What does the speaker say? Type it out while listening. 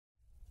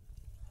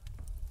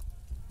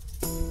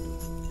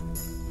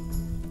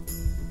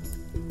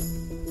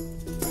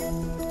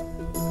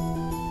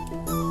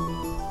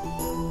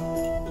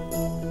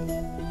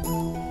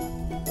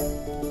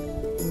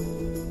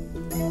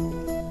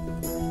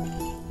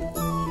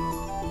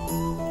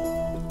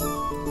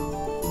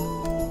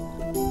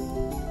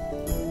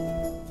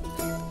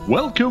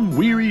Welcome,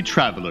 weary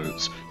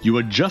travelers. You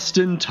are just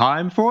in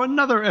time for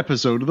another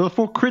episode of the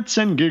For Crits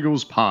and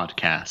Giggles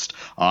podcast.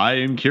 I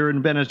am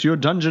Kieran Bennett, your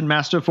dungeon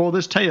master for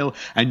this tale,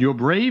 and your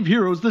brave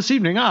heroes this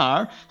evening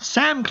are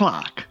Sam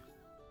Clark.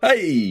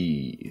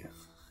 Hey!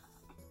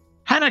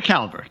 Hannah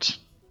Calvert.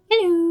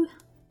 Hello.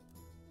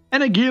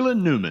 And Agila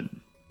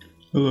Newman.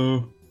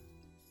 Hello.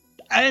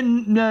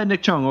 And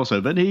Nick Chong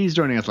also, but he's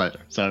joining us later,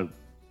 so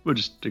we'll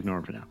just ignore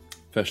him for now.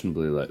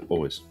 Fashionably late,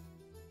 always.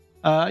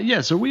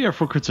 So we are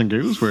For Crits and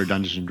Giggles. We're a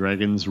Dungeons &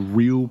 Dragons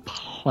real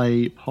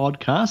play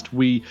podcast.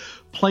 We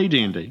play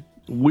D&D.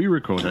 We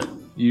record it.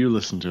 You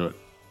listen to it.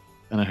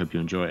 And I hope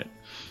you enjoy it.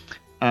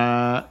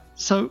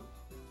 So,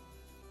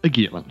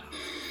 Agila.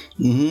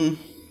 Mm-hmm.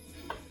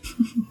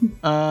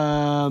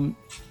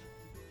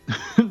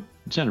 You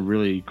sounded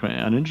really quite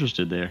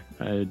uninterested there.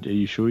 Are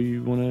you sure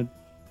you want to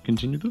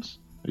continue this?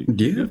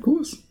 Yeah, of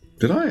course.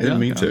 Did I? I didn't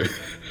mean to.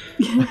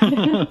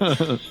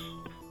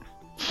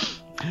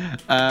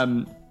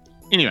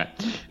 Anyway,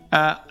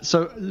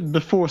 so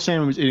before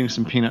Sam was eating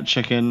some peanut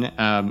chicken,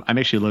 I'm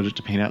actually allergic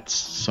to peanuts,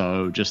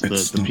 so just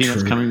the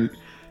peanuts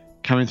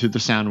coming through the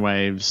sound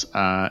waves,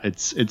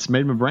 it's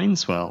made my brain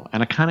swell,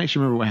 and I can't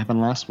actually remember what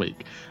happened last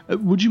week.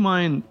 Would you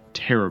mind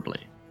terribly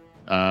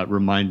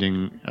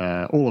reminding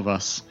all of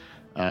us,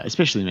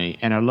 especially me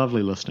and our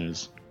lovely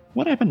listeners,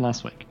 what happened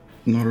last week?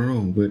 Not at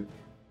all, but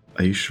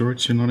are you sure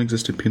it's your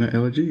non-existent peanut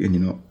allergy and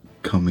you're not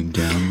coming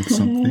down with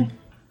something?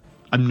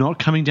 I'm not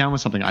coming down with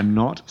something. I'm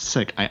not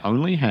sick. I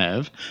only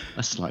have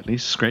a slightly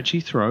scratchy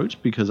throat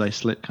because I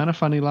slept kind of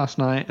funny last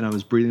night and I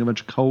was breathing a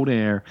bunch of cold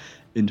air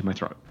into my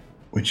throat.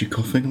 Weren't you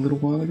coughing a little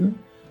while ago?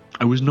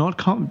 I was not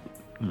coughing.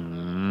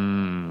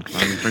 I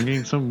was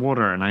drinking some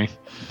water and I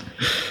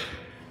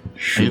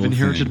have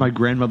inherited my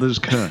grandmother's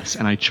curse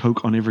and I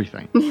choke on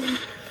everything.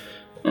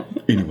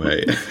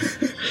 Anyway,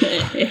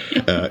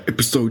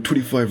 episode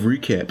 25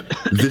 recap.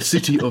 The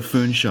city of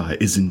Fernshire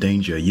is in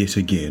danger yet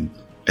again.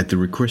 At the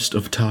request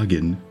of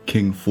Targan,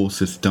 King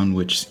Forseth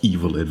Dunwch's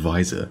evil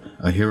advisor,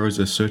 our heroes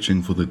are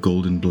searching for the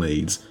Golden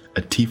Blades,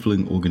 a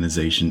tiefling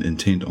organization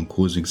intent on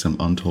causing some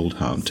untold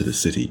harm to the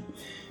city.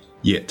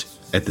 Yet,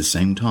 at the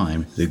same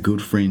time, their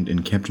good friend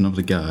and captain of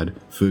the guard,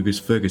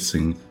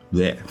 Ferguson,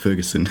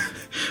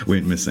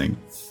 went missing.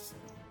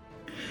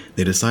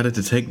 They decided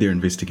to take their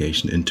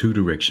investigation in two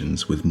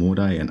directions, with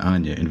Mordai and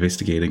Anya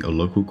investigating a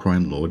local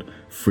crime lord,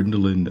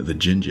 Fryndolin the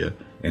Ginger,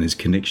 and his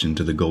connection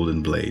to the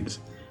Golden Blades.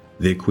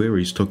 Their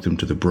queries took them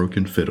to the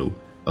Broken Fiddle,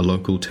 a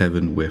local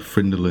tavern where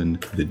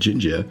Fryndolin the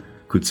Ginger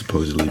could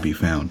supposedly be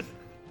found.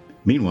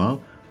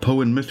 Meanwhile,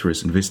 Poe and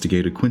Mithras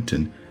investigated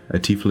Quentin, a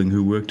tiefling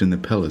who worked in the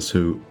palace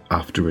who,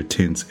 after a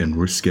tense and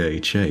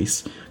risque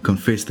chase,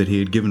 confessed that he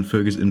had given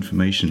Fergus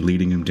information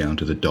leading him down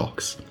to the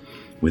docks.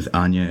 With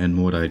Anya and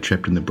Mordai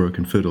trapped in the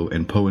Broken Fiddle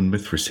and Poe and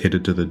Mithras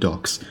headed to the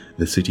docks,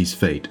 the city's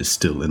fate is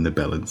still in the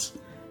balance.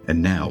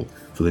 And now,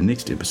 for the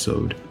next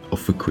episode of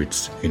For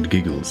Crits and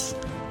Giggles.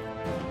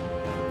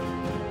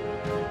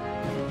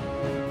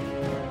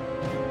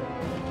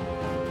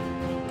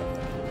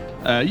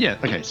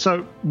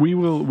 So we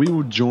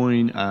will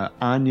join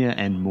Anya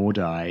and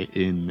Mordai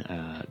in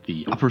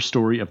the upper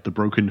story of the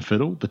Broken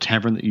Fiddle, the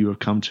tavern that you have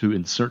come to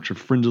in search of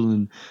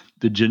Fryndolin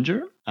the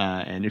Ginger.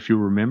 And if you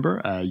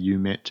remember, you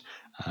met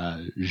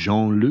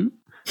Jean-Loup,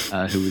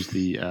 who was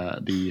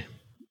the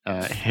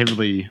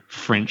heavily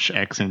French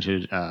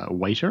accented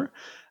waiter,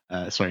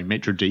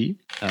 maitre d',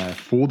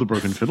 for the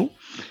Broken Fiddle,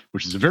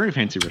 which is a very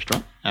fancy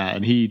restaurant.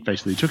 And he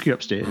basically took you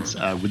upstairs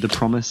with the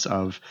promise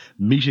of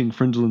meeting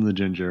Fryndolin the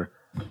Ginger.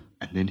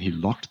 And then he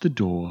locked the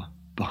door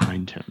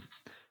behind him.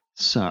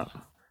 So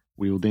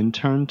we will then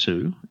turn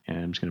to, and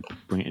I'm just going to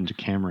bring it into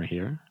camera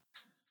here,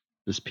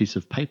 this piece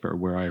of paper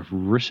where I've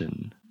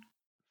written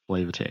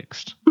flavor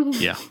text.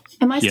 Yeah.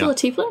 Am I still a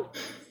tiefling?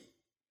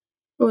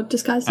 Or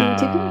disguised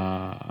as a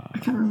tiefling? I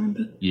can't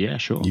remember. Yeah,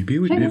 sure. You be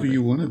whatever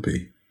you want to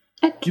be.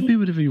 Okay. You be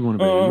whatever you want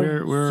to be. I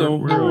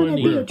want to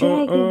be a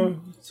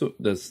dragon. So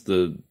that's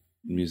the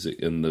music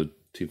in the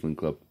Tiefling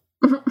Club.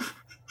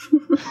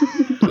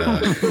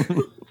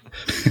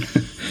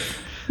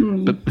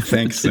 But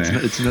thanks, Sam.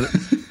 It's not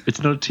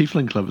a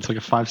tiefling club. It's like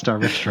a 5-star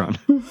restaurant.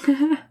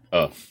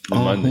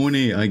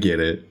 Horny, I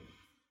get it.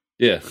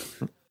 Yeah.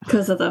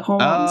 Because of the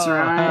horns,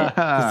 right?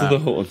 Because of the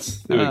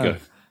horns. There we go.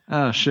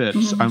 Oh, shit.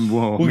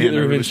 We'll get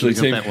there eventually,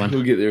 team.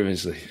 We'll get there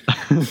eventually.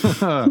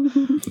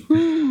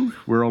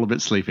 We're all a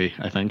bit sleepy,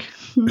 I think.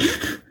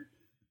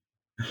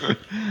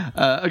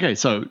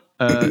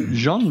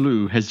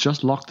 Jean-Loup has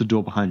just locked the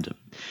door behind him.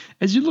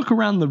 As you look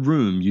around the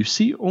room, you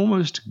see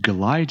almost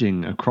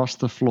gliding across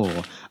the floor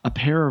a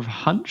pair of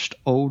hunched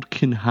old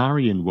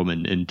Kinharian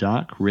women in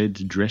dark red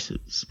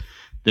dresses.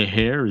 Their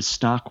hair is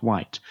stark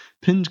white,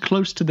 pinned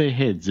close to their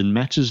heads and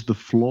matches the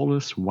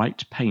flawless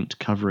white paint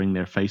covering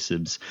their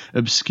faces,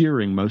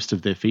 obscuring most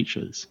of their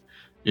features.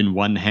 In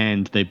one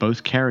hand, they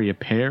both carry a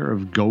pair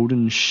of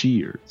golden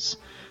shears.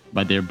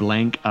 By their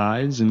blank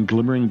eyes and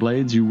glimmering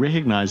blades, you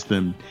recognize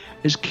them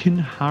as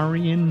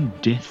Kinharian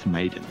Death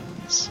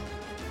Maidens.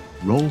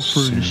 Roll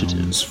for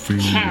initiative.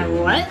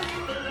 What?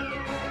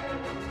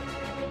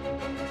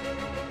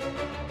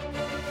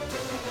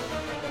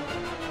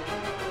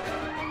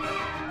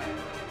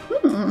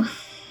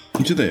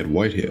 said they had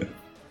white hair.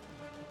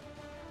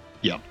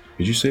 Yep.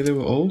 Did you say they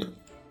were old?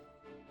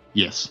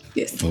 Yes.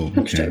 Yes. Oh,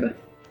 Hunched okay. over.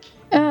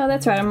 Oh,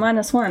 that's right. I'm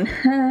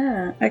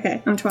 -1.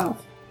 Okay, I'm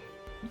 12.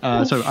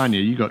 So Anya,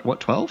 you got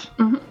what, 12?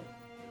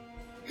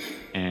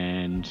 Mm-hmm.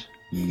 And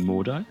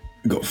Mordai?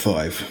 Got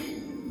 5.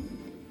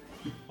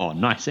 Oh,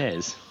 nice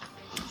as.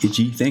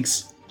 Itchy,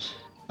 thanks.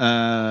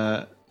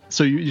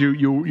 So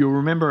you'll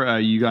remember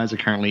you guys are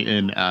currently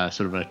in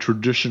sort of a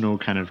traditional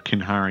kind of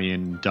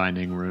Kinharian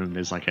dining room.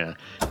 There's like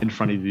in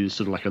front of you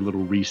sort of like a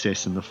little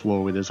recess in the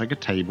floor where there's like a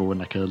table and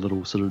like a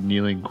little sort of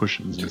kneeling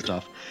cushions and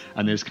stuff.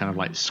 And there's kind of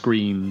like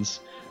screens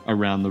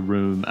around the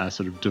room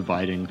sort of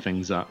dividing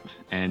things up.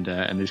 And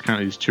there's kind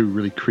of these two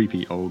really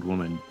creepy old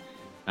women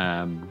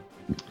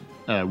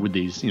with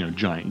these,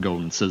 giant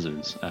golden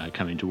scissors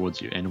coming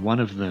towards you. And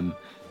one of them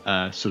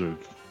sort of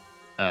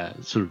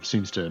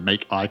seems to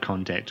make eye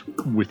contact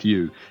with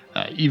you,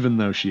 even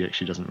though she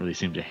actually doesn't really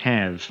seem to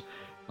have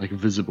like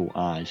visible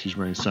eyes. She's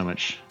wearing so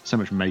much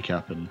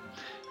makeup, and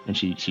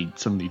she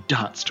suddenly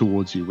darts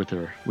towards you with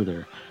her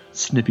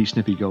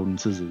snippy golden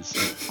scissors.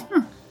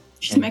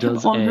 She's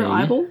makeup on her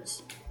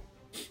eyeballs.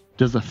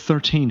 Does a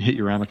 13 hit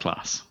your armor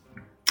class?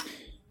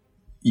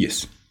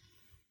 Yes.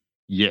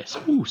 Yes.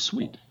 Ooh,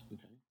 sweet.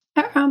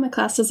 Our armor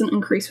class doesn't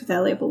increase with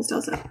our levels,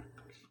 does it?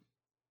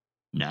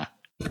 Nah.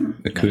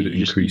 It could you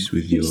just- increase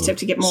with your just have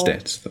to get more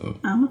stats, though.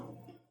 armor.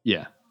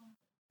 Yeah.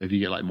 If you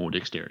get like more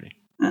dexterity,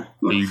 Oh,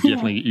 but you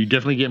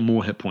definitely get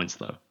more hit points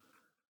though.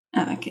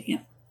 Oh, okay,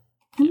 yeah.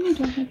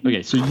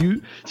 Okay,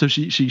 so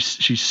she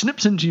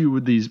snips into you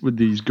with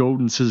these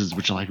golden scissors,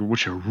 which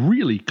are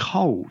really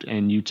cold,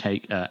 and you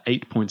take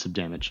 8 points of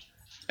damage.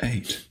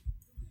 8.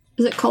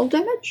 Is it cold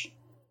damage?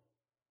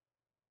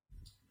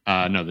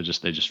 No, they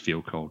just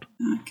feel cold.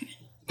 Okay.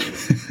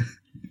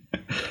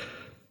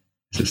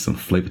 Just some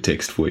flavor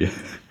text for you.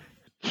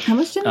 How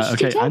much damage did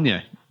you Okay, take?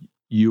 Anya,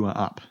 you are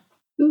up.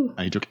 Ooh.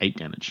 You took 8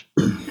 damage.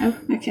 Oh,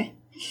 okay.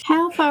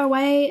 How far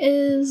away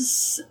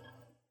is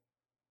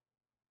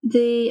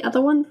the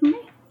other one from me?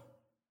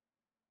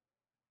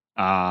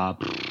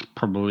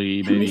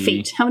 Probably How many maybe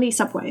feet? How many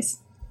subways?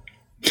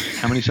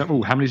 how many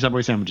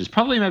subway sandwiches?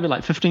 Probably maybe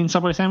like 15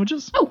 subway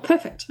sandwiches. Oh,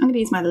 perfect. I'm going to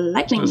use my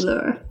lightning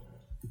lure.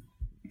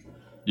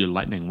 Your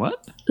lightning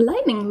what?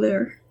 Lightning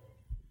lure.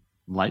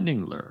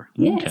 Lightning lure.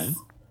 Yes.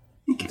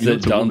 Okay. Is that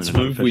It's a woman dance and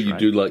not a move where fish, you right?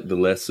 do like the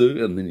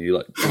lasso and then you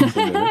like jump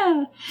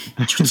on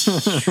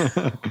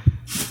it?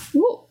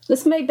 Ooh,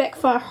 this may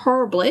backfire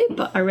horribly,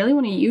 but I really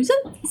want to use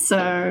it,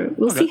 so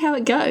we'll see how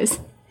it goes.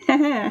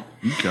 You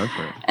go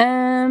for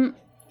it.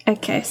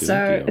 Okay,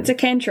 so it's a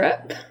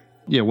cantrip.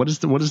 Yeah. What does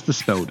the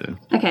spell do?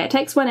 Okay, it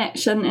takes one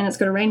action and it's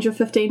got a range of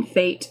 15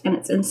 feet and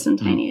it's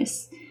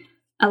instantaneous.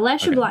 A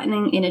lash of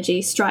lightning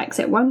energy strikes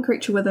at one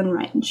creature within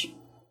range.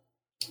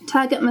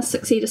 Target must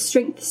succeed a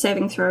strength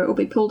saving throw or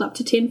be pulled up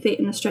to 10 feet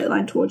in a straight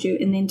line towards you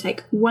and then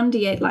take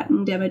 1d8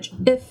 lightning damage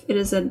if it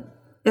is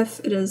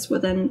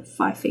within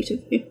 5 feet of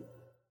you.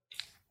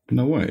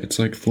 No way, it's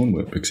like Thorn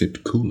Whip,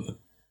 except cooler.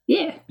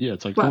 Yeah. Yeah,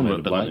 it's like Well, Thorn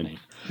Whip, but lightning.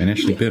 And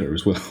actually better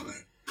as well.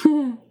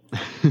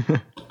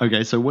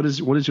 Okay, so what is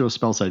your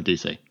spell save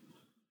DC?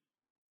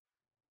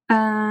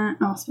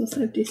 Spell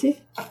save DC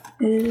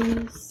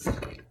is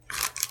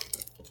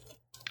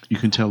You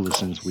can tell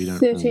listeners we don't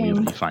 13.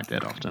 really fight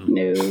that often.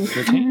 no.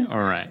 13?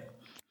 All right.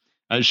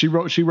 She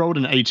rolled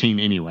an 18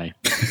 anyway.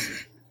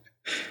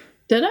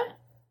 Did I?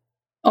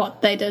 Oh,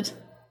 they did.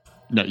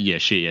 No, yeah,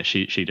 she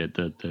did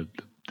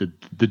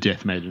the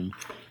Death Maiden.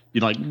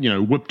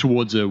 You whip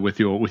towards her with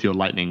your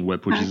lightning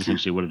whip, which is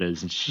essentially what it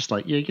is, and she's just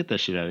like, yeah, get that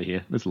shit out of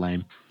here. That's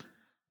lame.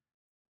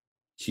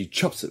 She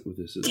chops it with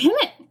her scissors. Damn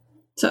it!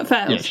 So it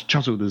fails. Yeah, she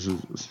chops it with the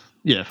scissors.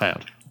 Yeah, it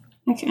failed.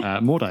 Okay.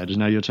 Mordai, it is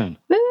now your turn.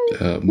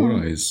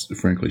 Morai is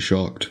frankly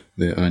shocked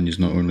that Anya's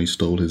not only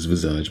stole his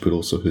visage, but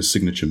also his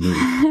signature move.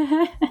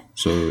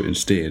 So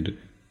instead...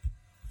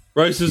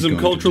 Racism,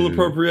 cultural do-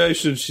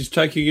 appropriation. She's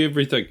taking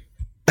everything.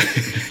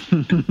 He's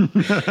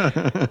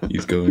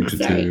going to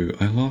Sorry. do...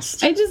 I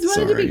lost. I just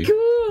wanted to be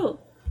cool,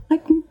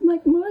 like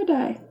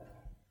Mordai.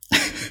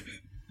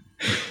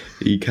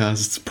 He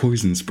casts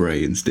poison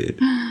spray instead.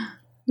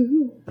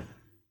 Ooh.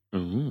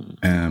 Ooh.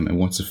 And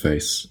what's her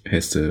face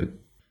has to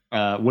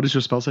What is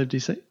your spell save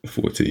DC?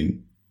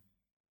 14.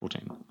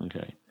 14.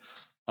 Okay.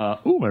 I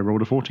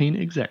rolled a 14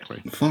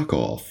 exactly. Fuck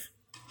off.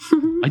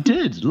 I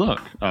did.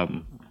 Look.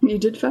 You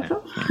did fuck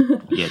off.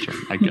 Yeah,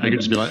 true. I could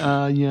just be like,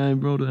 yeah, I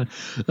rolled a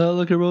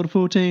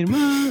 14.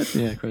 What?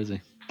 Yeah,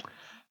 crazy.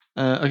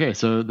 Okay,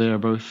 so they're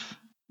both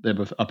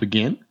up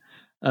again.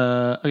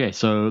 Okay,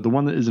 so the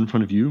one that is in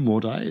front of you,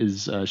 Mordai,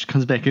 is she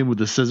comes back in with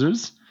the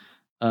scissors.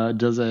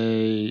 Does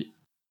a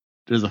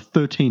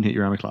 13 hit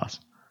your armor class?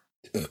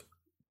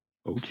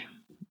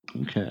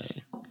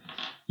 Okay.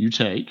 You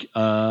take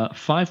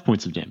 5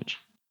 points of damage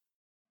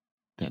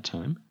that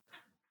time,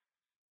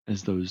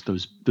 as those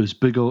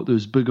big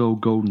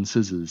old golden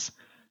scissors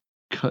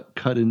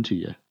cut into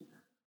you.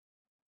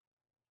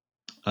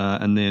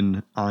 And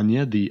then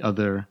Anya, the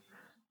other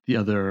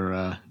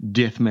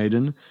Death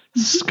Maiden,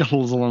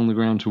 scuttles along the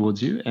ground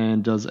towards you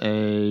and does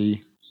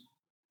a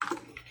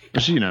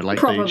But she, like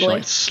Probably. she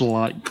like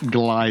slight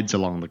glides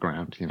along the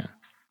ground.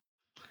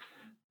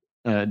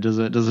 Does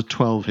a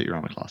 12 hit your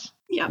armor class?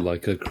 Yeah.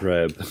 Like a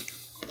crab.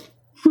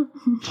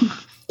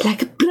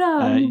 Like a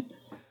brown.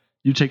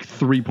 You take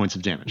 3 points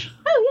of damage.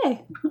 Oh,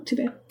 yay. Not too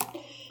bad.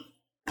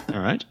 All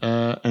right.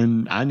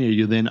 And Anya,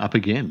 you're then up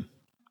again.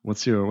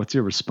 What's your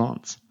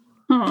response?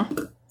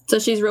 So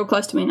she's real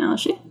close to me now,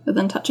 is she?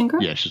 Within touching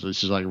grip? Yeah,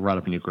 she's like right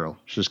up in your grill.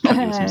 She's just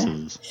cutting you with some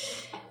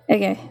scissors.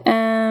 Okay.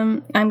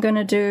 I'm going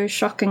to do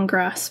Shock and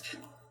Grasp.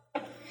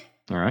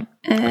 All right.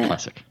 A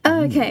classic.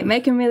 Okay,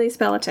 make a melee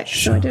spell attack.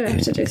 So I do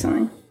have to do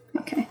something.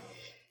 Okay.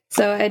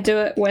 So I do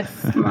it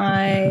with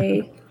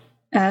my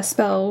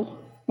spell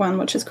one,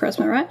 which is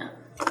Charisma, right?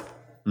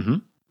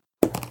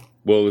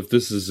 Well, if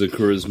this is a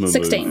charisma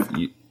 16.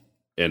 move,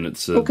 and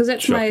it's a 'cause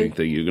that's shocking my-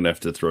 thing, you're going to have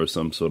to throw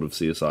some sort of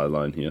CSI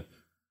line here.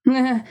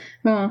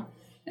 Well,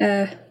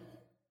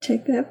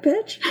 take that,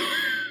 bitch.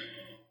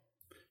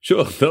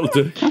 Sure, that'll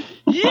do.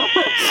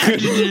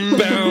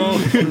 Bow.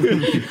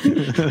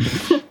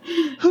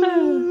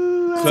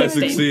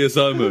 Classic 16.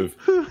 CSI move.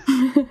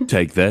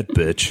 Take that,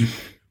 bitch.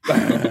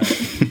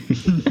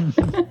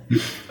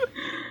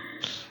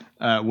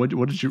 What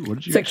did you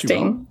actually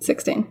roll?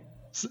 16.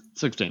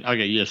 16.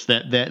 Okay, yes,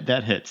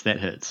 that hits. That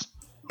hits.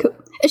 Cool.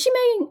 Is she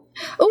making...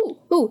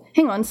 Oh,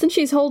 hang on. Since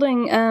she's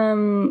holding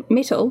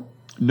metal,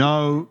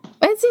 No,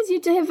 it says you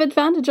have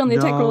advantage on the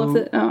attack roll of No.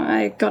 the... Oh,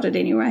 I got it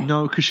anyway.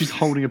 no, because she's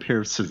holding a pair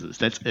of scissors.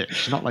 That's it.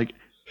 She's not like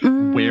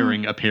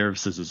wearing a pair of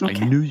scissors. I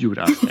knew you would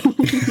ask that.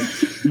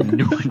 I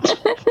knew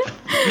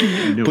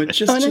it. Knew But it.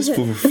 just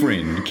for a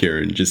friend,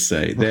 Kieran, just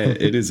say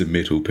that it is a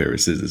metal pair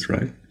of scissors,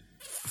 right?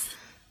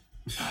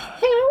 Hang on,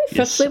 are we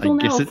Yes, fifth level I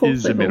now guess or it fourth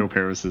is a level? metal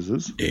pair of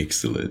scissors.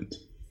 Excellent.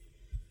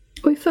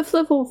 Are we fifth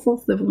level or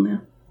fourth level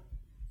now?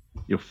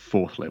 You're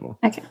 4th level.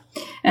 Okay.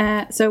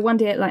 So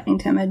 1d8 lightning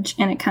damage,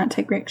 and it can't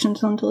take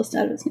reactions until the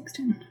start of its next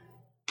turn.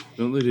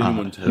 Don't let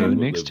anyone tell you what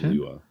next level turn?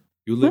 you are.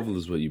 Your level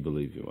is what you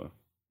believe you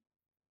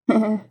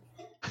are.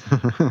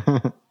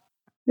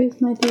 Where's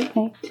my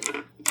d8?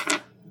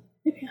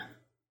 There we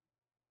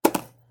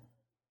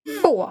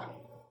go. 4.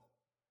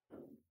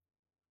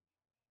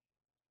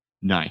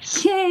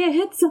 Nice. Yay, I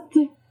hit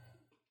something.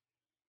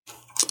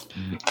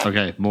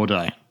 Okay, more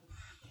die.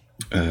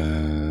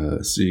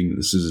 Seeing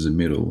the scissors are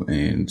metal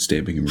and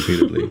stabbing him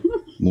repeatedly,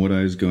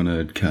 Mordai is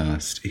gonna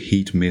cast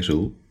Heat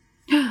Metal.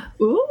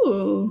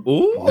 Ooh,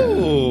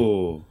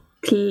 Ooh!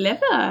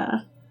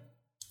 clever.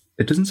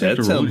 It doesn't say That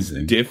to roll sounds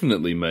anything.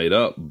 definitely made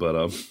up,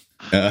 but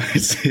It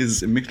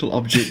says metal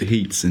object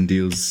heats and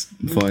deals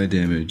fire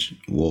damage.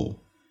 Whoa.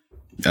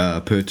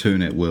 Per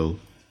turn at will.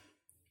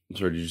 I'm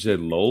sorry, did you say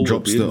lol?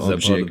 Drops at the end? Is that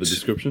part of the object.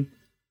 description?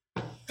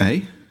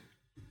 Eh?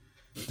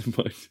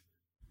 Right.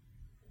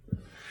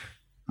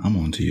 I'm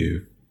on to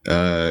you.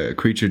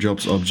 Creature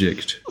drops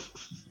object.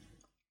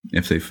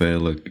 If they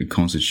fail a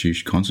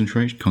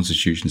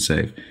constitution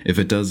save. If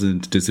it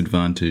doesn't,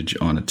 disadvantage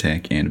on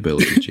attack and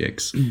ability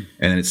checks. And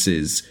then it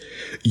says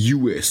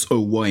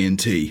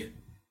USOYNT.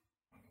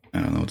 I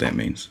don't know what that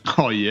means.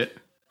 Oh, yeah.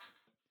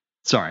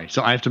 Sorry,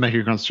 so I have to make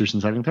a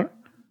Constitution saving throw?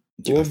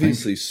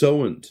 Obviously,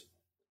 soant.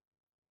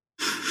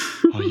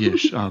 Oh, yeah.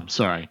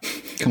 Sorry.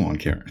 Come on,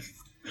 Karen.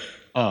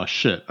 Oh,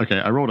 shit. Okay,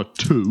 I rolled a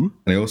 2.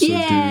 They also do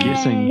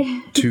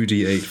Guessing.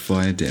 2d8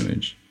 fire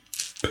damage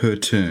per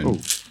turn Oh.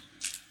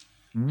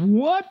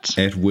 What?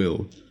 at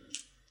will.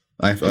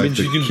 I have I mean,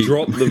 to you can keep-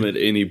 drop them at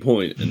any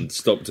point and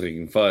stop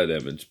taking fire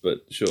damage, but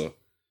sure.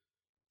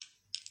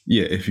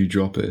 Yeah, if you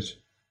drop it.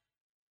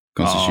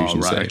 Constitution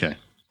oh, right, save. okay.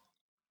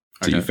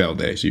 So you failed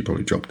there, so you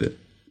probably dropped it.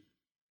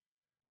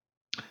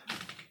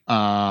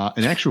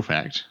 In actual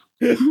fact,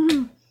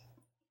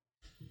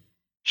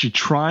 she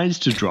tries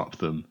to drop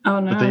them, Oh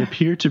no. but they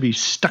appear to be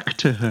stuck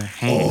to her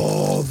hand.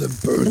 Oh, the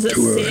burn Is it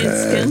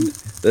seared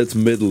skin? That's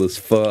metal as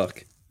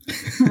fuck.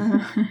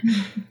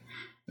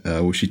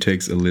 Well, she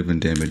takes 11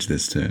 damage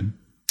this turn.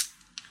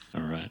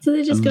 All right. So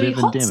they're just going to be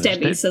 11 hot damage.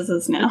 stabby That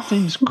scissors now.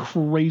 seems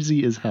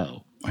crazy as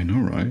hell. I know,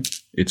 right?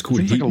 It's called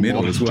Seems heat like a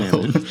metal lot as of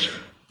well. damage.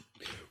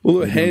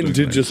 Well, a hand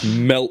did just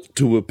melt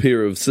to a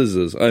pair of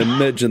scissors. I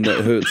imagine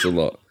that hurts a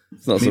lot.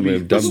 It's not something Maybe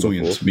I've done before.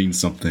 Brazilians means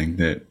something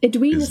that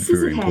Edwina is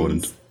very Scissorhands.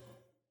 important.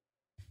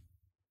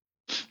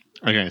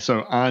 Okay,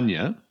 so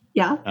Anya,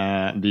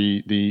 Yeah.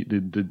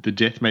 the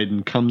Death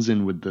Maiden comes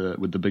in with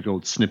the big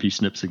old snippy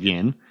snips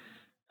again.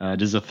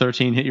 Does a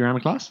 13 hit your armor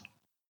class?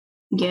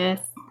 Yes.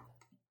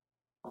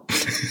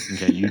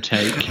 Okay, you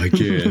take. I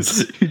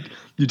guess.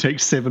 You take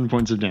 7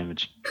 points of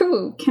damage.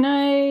 Cool. Can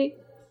I...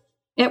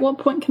 At what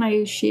point can I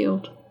use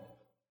shield?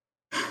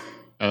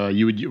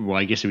 You would. Well,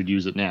 I guess you would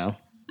use it now.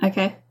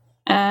 Okay.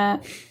 I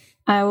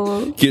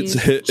will Gets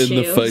use hit in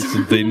the shield. face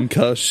and then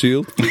cast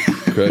shield.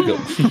 Crack up.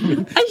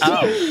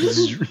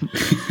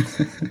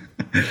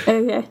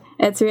 Okay.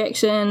 Its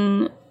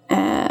reaction,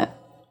 an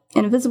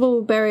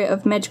invisible barrier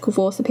of magical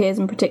force appears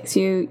and protects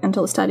you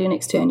until the start of your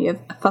next turn. You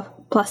have a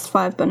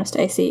 +5 bonus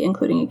to AC,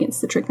 including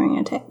against the triggering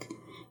attack.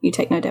 You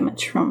take no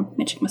damage from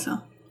magic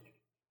missile.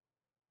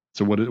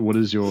 So what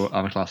is your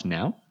armor class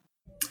now?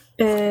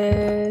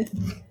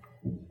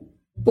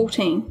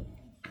 14.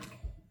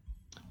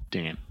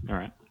 Damn. All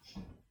right.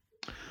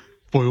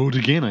 Foiled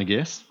again, I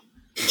guess.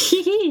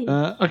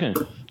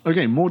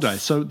 Okay, Mordai.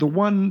 So the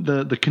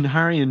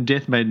Kinharian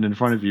Death Maiden in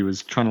front of you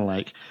is trying to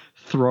like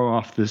throw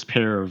off this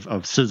pair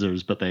of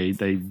scissors, but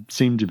they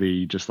seem to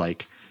be just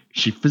like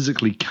she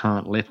physically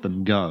can't let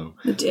them go.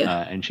 Oh dear.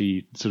 And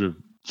she sort of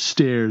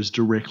stares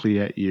directly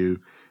at you,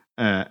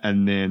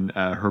 and then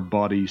her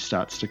body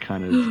starts to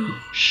kind of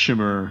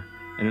shimmer,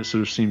 and it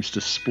sort of seems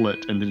to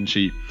split, and then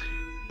she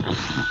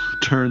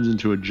turns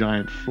into a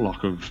giant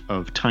flock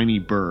of tiny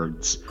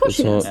birds. Of course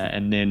she does.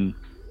 And then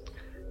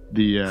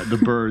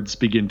the birds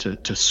begin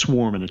to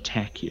swarm and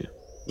attack you.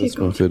 That's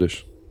my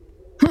fetish.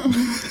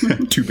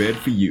 Too bad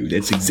for you.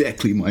 That's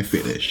exactly my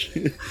fetish.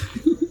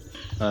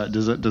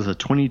 Does a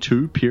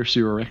 22 pierce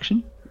your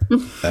erection?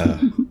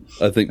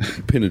 I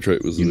think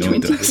penetrate was the know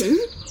it does.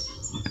 22?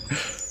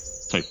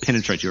 Sorry,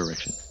 penetrate your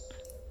erection.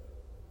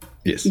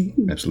 Yes,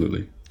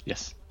 absolutely.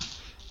 Yes.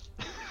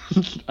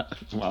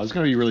 Well, I was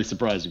going to be really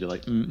surprised if you're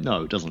like,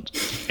 no, it doesn't,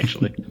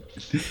 actually.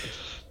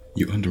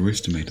 You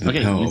underestimated the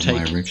power of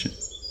my erection.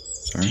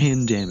 Sorry?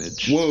 10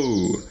 damage.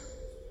 Whoa!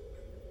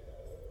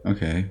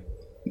 Okay.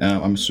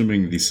 I'm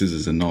assuming these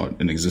scissors are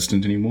not in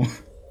existence anymore.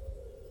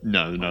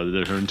 No,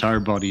 her entire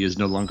body is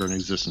no longer in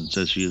existence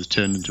as she is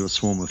turned into a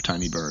swarm of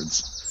tiny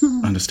birds.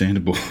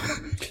 Understandable.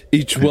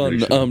 Each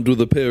one armed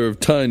with a pair of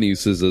tiny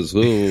scissors.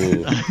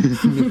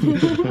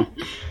 Oh.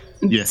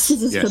 Yes,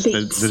 Scissors for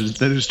beats.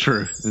 that is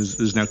true.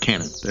 There's now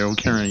canon. They're all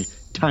carrying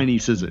tiny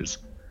scissors.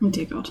 Oh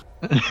dear God.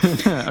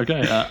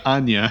 Okay,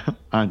 Anya,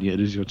 it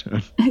is your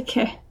turn.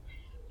 Okay.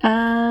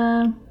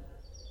 I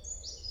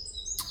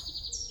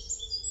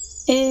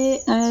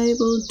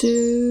will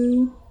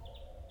do.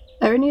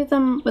 Are any of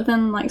them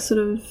within like sort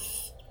of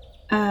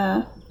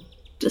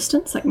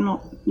distance, like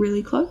not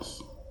really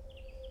close?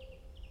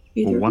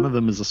 Well, one of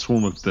them is a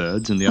swarm of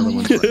birds, and the other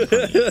one's right in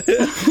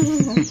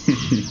front of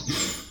you.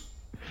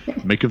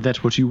 Make of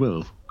that what you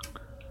will.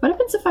 What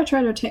happens if I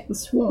try to attack the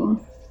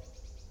swarm?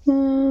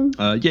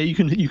 Yeah, you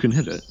can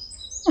hit it.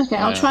 Okay,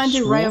 I'll try and do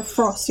swarm? Ray of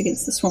Frost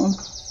against the swarm.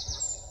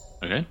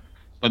 Okay,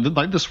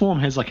 but the swarm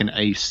has like an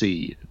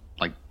AC,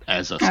 like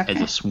as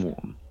a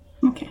swarm.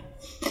 Okay.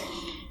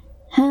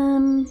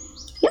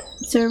 Yep.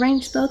 So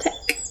range spell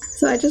attack.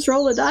 So I just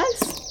roll a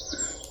dice.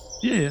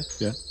 Yeah.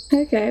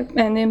 Okay,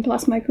 and then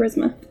plus my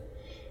charisma.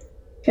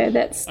 Okay,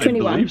 that's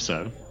 21. I believe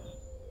so.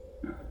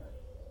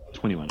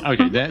 21.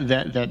 Okay, that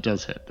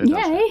does hit. That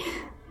does hit. Yay!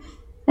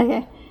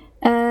 Okay.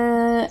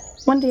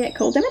 1d8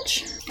 cold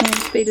damage, and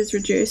speed is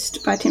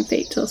reduced by 10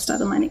 feet till the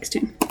start of my next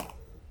turn.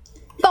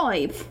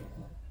 5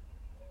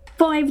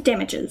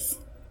 damages.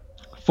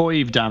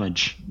 5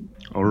 damage.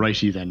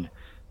 Alrighty then.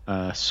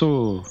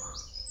 So,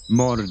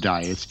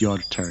 Mordai, it's your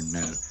turn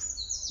now.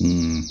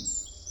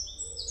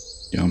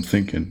 Yeah, I'm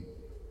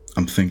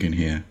thinking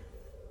here.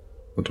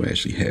 What do I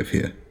actually have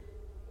here?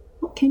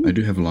 What can I you?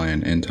 do have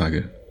lion and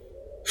tiger.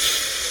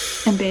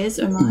 And bears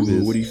or mine?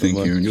 Ooh, what do you think,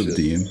 Lion, Kieran? You're the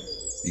shit. DM.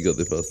 You got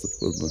there faster.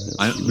 Well done,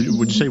 yeah.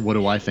 Would you say, what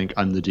do I think?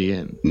 I'm the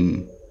DM.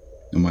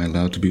 Am I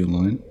allowed to be a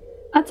lion?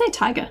 I'd say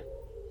tiger.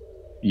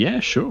 Yeah,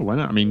 sure. Why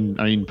not? I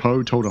mean,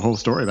 Poe told a whole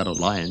story about a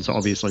lion, so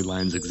obviously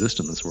lions exist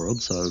in this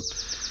world. So,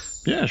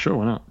 yeah, sure.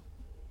 Why not?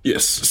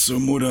 Yes. So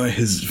Mordai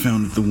has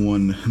found the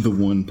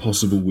one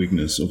possible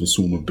weakness of a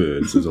swarm of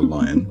birds is a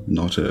lion,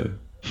 not a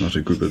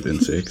group of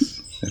insects.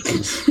 That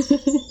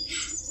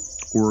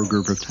was, Or a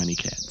group of tiny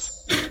cats.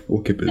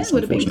 or kippers. That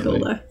would have been cool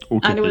unfortunately. though. Or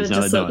I would have kippers,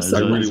 just no, so I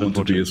really That's want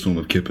to be a swarm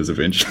of kippers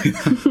eventually,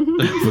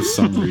 for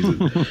some reason.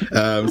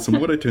 So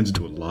Mordai turns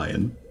into a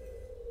lion,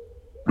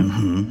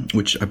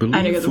 which I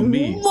believe for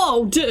me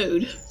Whoa,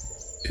 dude!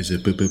 is a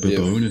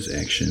bonus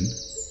action.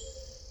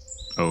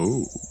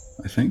 Oh,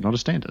 I think. not a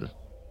standard.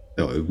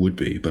 Oh, it would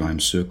be, but I'm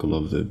circle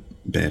of the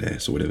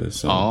badass or whatever.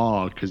 So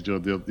Oh, because you're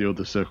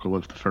the circle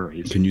of the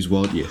furries. can use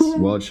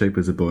wild shape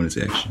as a bonus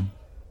action.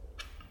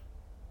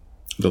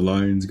 The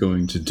lion's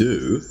going to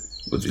do.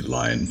 What's the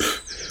lion?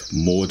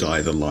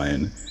 Mordai the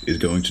lion is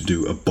going to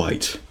do a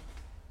bite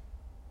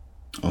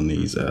on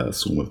these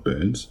swarm of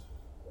birds.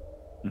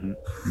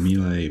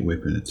 Melee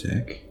weapon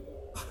attack.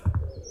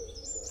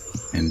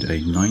 And a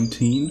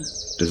 19.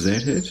 Does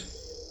that hit?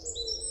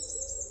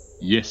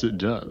 Yes, it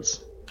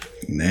does.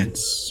 And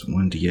that's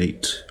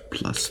 1d8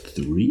 plus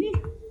 3.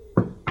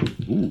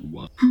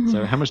 Ooh.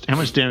 So how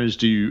much damage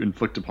do you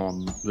inflict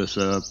upon this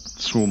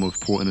swarm of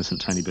poor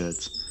innocent tiny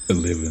birds?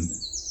 11.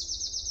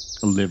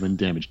 11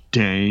 damage.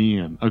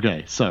 Damn.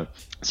 Okay, so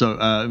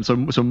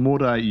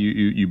Mordai,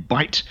 you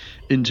bite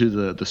into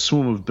the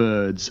swarm of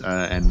birds,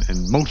 and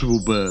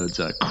multiple birds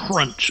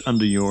crunch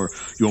under your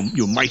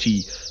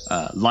mighty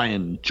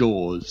lion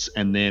jaws,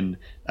 and then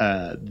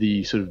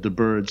the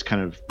birds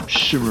kind of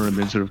shimmer and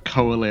then sort of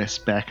coalesce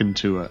back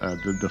into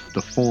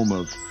the form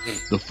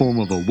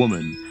of a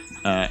woman,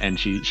 and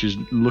she's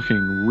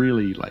looking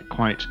really like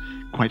quite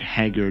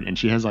haggard, and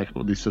she has like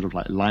all these sort of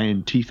like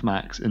lion teeth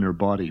marks in her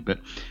body, but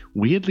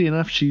weirdly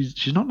enough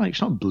she's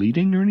not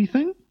bleeding or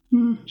anything.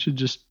 She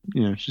just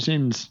she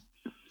seems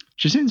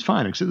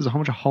fine, except there's a whole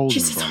bunch of holes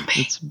in her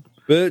body.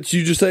 Bitch,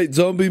 you just ate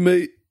zombie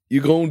meat.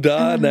 You're gonna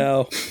die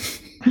now.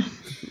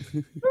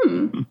 Spit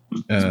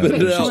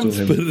it out.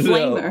 Spit it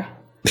Flamer.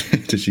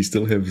 out. Does she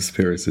still have a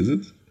pair of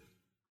scissors?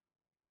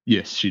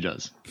 Yes, she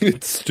does.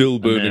 It's still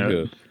burning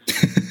her.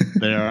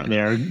 They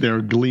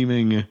are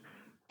gleaming.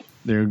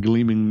 They're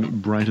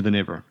gleaming brighter than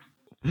ever.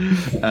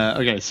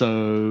 Okay,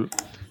 so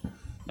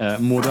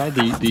Mordai,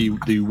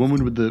 the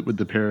woman with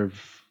the pair of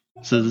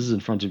scissors in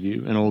front of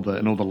you and all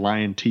the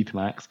lion teeth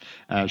marks,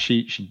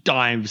 she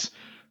dives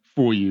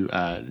for you,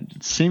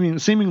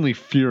 seemingly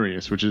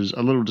furious, which is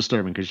a little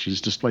disturbing because she's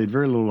displayed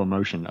very little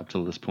emotion up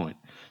till this point.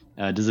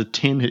 Does a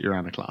 10 hit your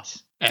armor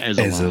class? As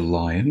a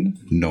lion?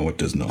 No, it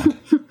does not.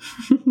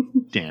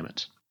 Damn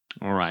it.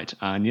 All right,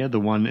 Anya, the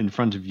one in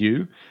front of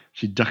you,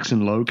 she ducks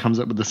in low, comes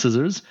up with the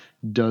scissors,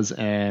 does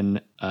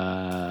a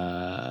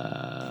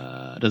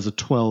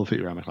 12 hit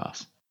your armor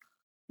class?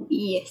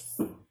 Yes.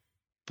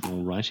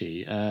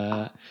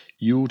 Alrighty.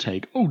 You'll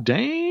take... Oh,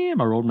 damn!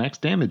 I rolled max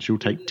damage. You'll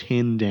take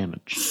 10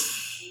 damage.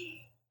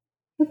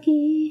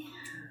 Okay.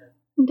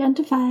 I'm down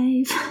to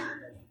 5.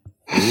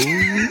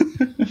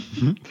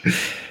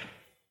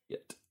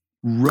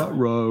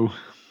 Ruh-roh.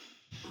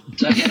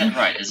 Did I get that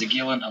right? Is a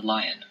Gillen a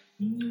lion?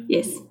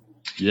 Yes.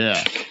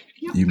 Yeah.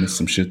 You missed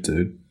some shit,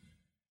 dude.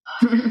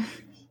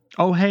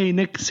 Oh, hey,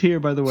 Nick's here,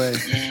 by the way.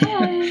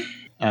 Hi.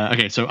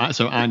 Okay, so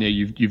Anya,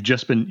 you've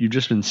just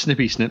been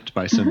snippy snipped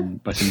by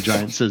some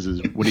giant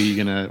scissors. What are you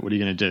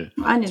gonna do?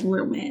 Anya's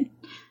real mad.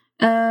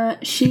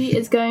 She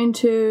is going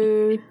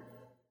to.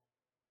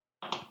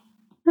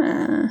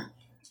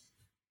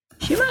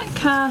 She might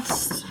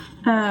cast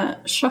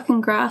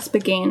Shocking Grasp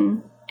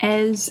again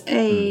as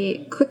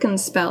a quicken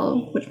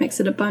spell, which makes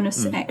it a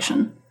bonus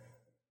action.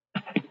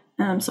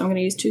 So I'm going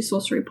to use 2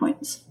 sorcery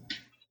points.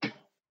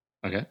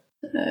 Okay.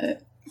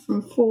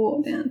 From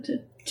 4 down to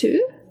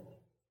 2.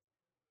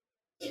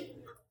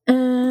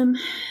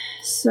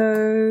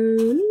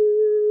 So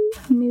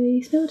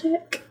melee spell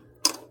attack.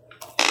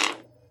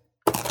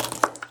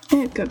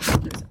 Oh, good.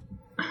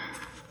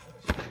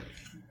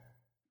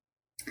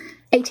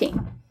 18.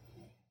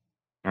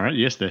 All right.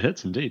 Yes, that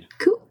hits indeed.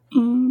 Cool.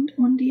 And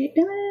 1d8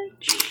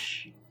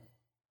 damage.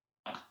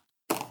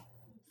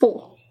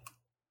 4.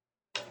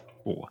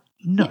 4.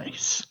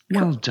 Nice.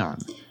 Well done.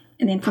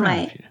 And then for Proud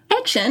my of you.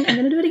 action, I'm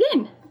going to do it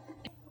again.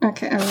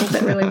 Okay, I rolled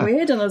that really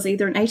weird, and it was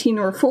either an 18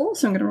 or a 4,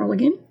 so I'm going to roll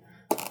again.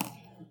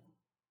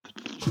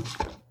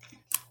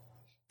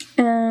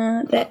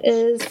 That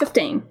is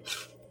 15.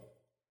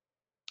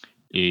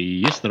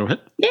 Yes, that'll hit.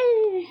 Yay!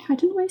 I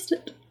didn't waste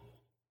it.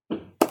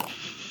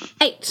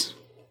 8.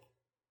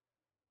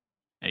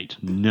 8.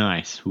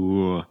 Nice.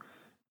 Ooh.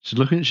 She's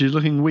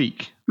looking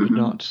weak, but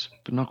not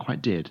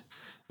quite dead.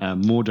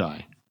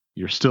 Mordai,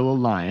 you're still a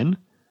lion,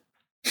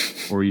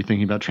 or are you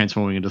thinking about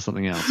transforming into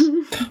something else?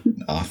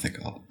 I think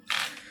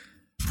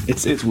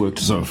it's worked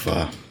so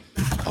far.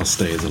 I'll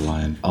stay as a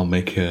lion. I'll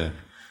make her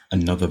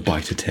another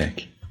bite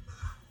attack.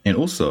 And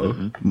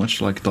also,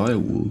 much like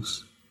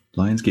direwolves,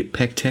 lions get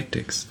pack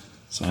tactics,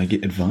 so I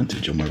get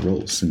advantage on my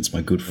rolls since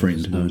my good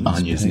friend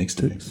Anya's next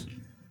to me.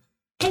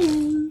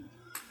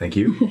 Thank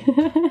you.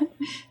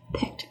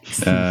 Packed.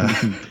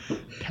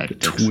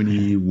 Packed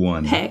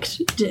 21.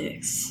 Packed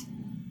dicks.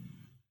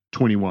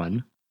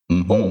 21.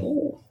 Mm-hmm.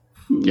 Oh,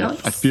 Yeah,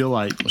 nice. I feel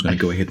like I'm going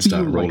to go ahead and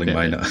start feel like rolling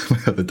my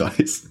other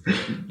dice.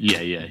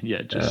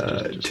 Yeah.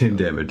 Just 10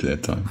 damage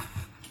that time.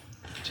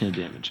 10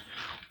 damage.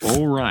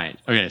 All right.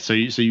 Okay. So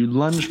you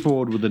lunge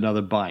forward with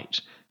another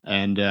bite,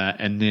 and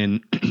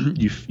then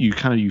you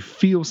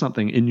feel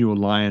something in your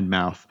lion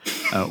mouth,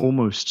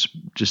 almost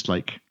just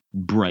like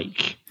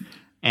break,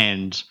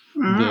 and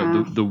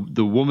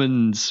the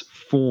woman's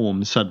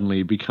form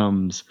suddenly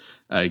becomes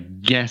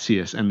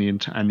gaseous, and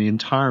the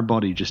entire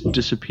body just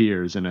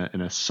disappears in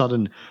a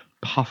sudden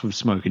puff of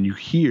smoke, and you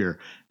hear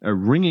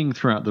ringing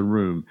throughout the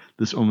room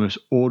this almost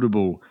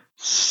audible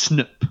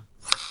snip,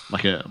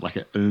 like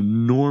an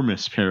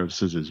enormous pair of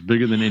scissors,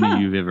 bigger than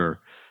any you've ever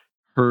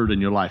heard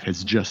in your life,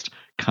 has just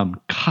come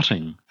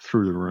cutting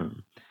through the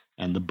room,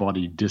 and the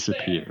body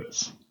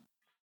disappears.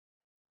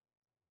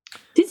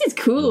 This is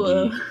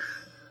cool.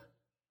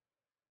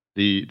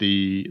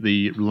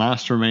 The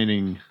last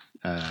remaining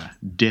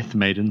Death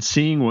Maiden,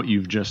 seeing what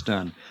you've just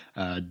done,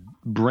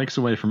 breaks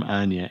away from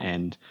Anya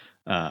and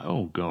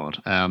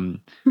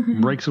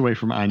breaks away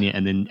from Anya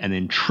and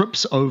then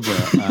trips over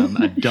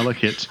a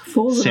delicate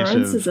set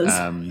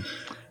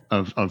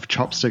of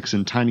chopsticks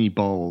and tiny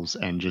bowls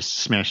and just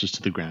smashes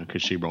to the ground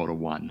because she rolled a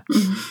 1.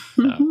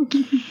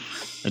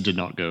 It did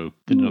not go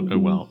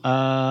well.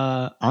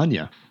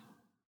 Anya.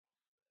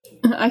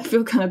 I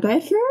feel kind of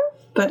bad for her,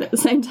 but at the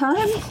same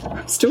time,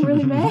 I'm still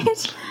really mad.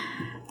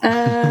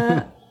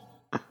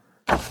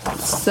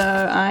 So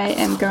I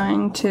am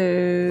going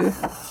to...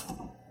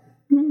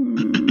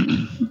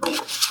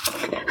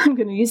 I'm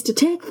going to use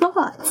Detect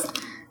Thoughts.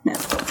 No.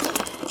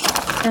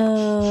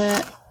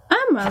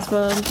 I might as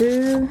well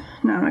do...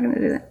 No, I'm not going to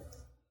do that.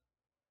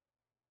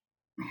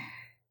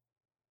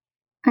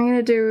 I'm going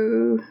to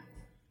do...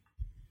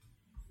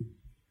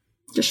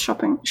 just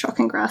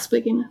Shocking Grasp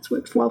again. It's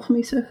worked well for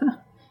me so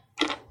far.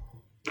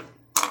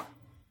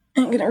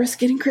 I'm going to risk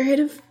getting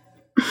creative.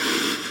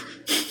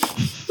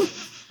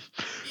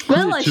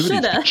 Well, I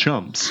creativity shoulda.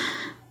 chumps.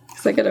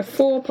 So I get a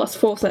 4 plus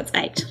 4, so that's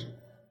 8.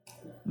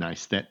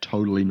 Nice. That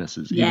totally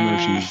misses. Even though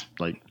Yeah. she's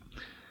like,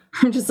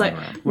 I'm just like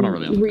we're not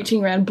really on the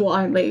reaching around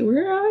blindly.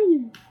 Where are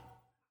you?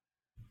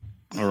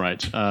 all right,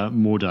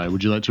 Mordai,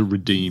 would you like to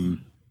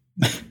redeem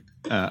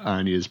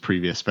Anya's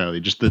previous failure?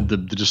 Just the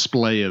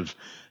display of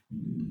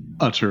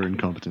utter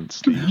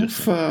incompetence. That you How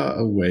just far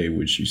away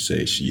would you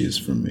say she is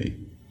from me?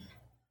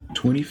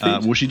 20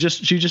 feet? well, she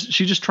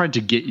just tried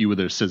to get you with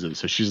her scissors,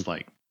 so she's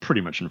like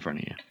pretty much in front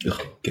of you.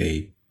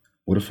 Okay.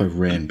 What if I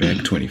ran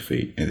back 20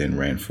 feet and then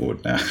ran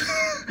forward now?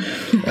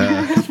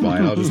 It's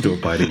fine. I'll just do a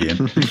bite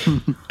again.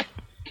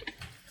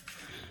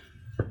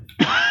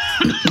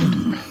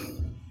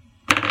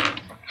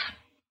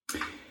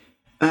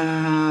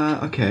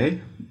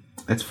 Okay.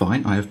 That's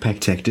fine. I have pack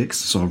tactics,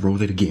 so I'll roll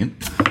that again.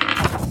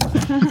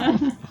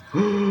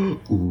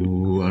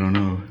 Ooh, I don't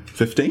know.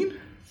 15?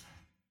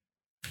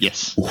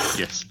 Yes, Oof,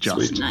 yes,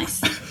 just. sweet. Nice.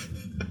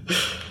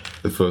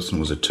 The first one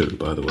was a 2,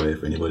 by the way,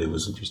 if anybody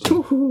was interested.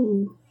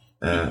 Ooh.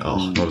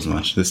 Not as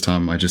much. This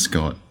time I just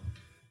got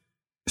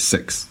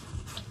 6.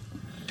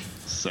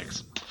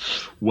 6.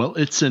 Well,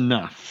 it's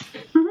enough.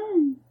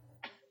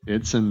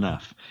 It's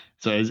enough.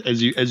 So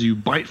as you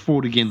bite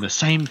forward again, the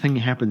same thing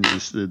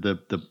happens.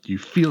 You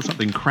feel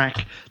something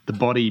crack. The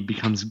body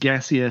becomes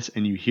gaseous,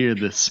 and you hear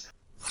this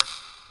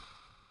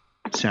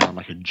sound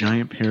like a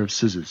giant pair of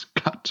scissors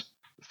cut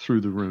through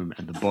the room,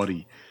 and the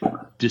body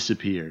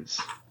disappears.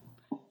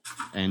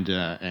 And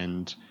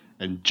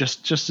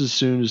just as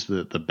soon as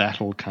the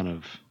battle kind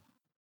of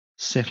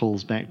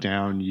settles back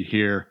down, you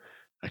hear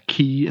a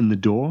key in the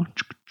door,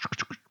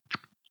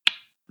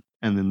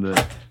 and then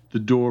the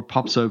door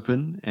pops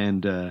open,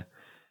 and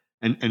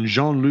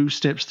Jean-Loup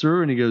steps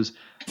through, and he goes,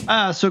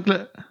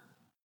 Sukle.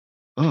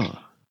 Oh,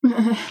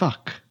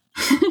 fuck.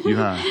 You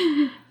are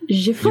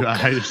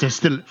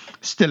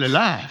still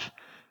alive.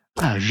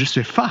 Je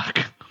suis fuck.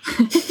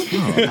 Je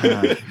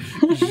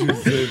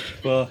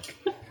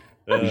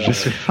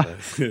suis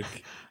fuck.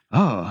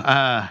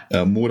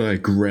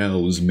 Mordai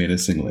growls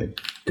menacingly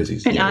because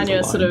he's. And he's a Anya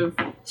lion. sort of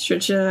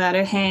stretches out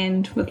her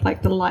hand with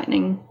like the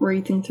lightning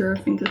wreathing through her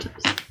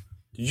fingertips.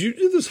 Did you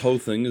do this whole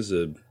thing as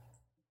a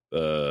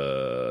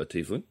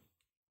tiefling?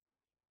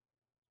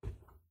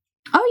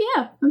 Oh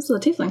yeah, I'm still a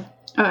tiefling.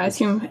 Oh, I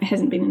assume it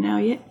hasn't been an hour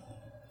yet.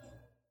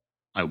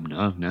 Oh,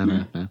 no.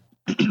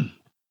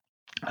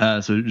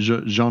 So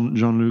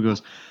Jean-Loup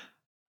goes,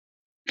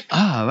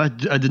 I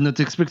did not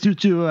expect you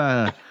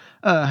to,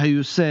 how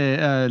you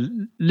say,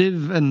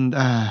 live and...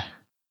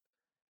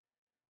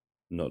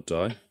 Not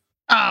die?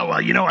 Oh,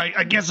 well,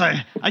 I guess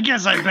I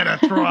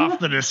better throw off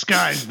the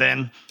disguise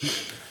then.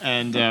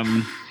 And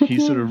he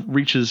sort of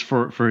reaches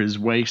for his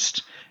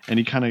waist, and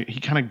he kind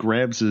of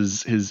grabs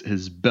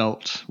his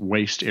belt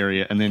waist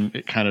area, and then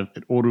it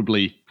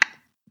audibly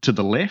to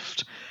the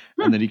left,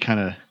 and then he kind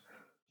of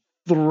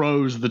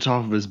throws the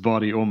top of his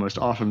body almost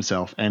off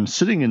himself, and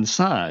sitting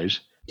inside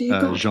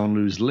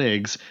Jean-Loup's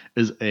legs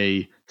is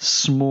a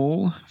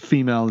small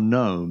female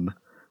gnome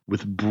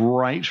with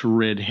bright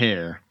red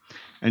hair,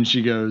 and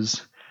she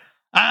goes,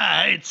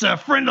 it's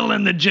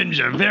Frindle the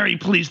Ginger. Very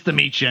pleased to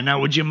meet you. Now,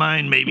 would you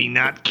mind maybe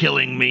not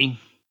killing me?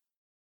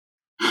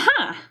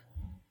 Huh.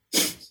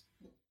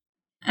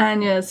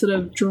 Anya sort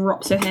of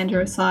drops her hand to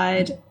her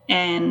side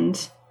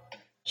and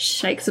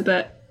shakes a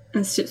bit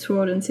and steps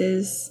forward and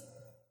says,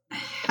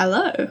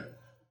 hello.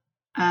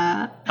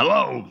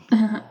 Hello.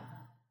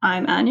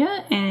 I'm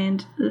Anya,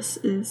 and this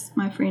is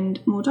my friend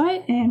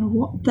Mordai, and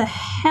what the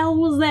hell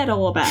was that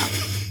all about?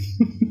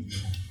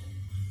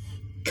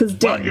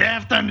 Well, you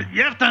have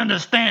to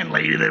understand,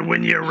 lady, that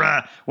when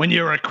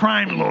you're a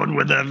crime lord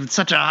with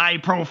such a high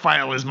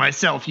profile as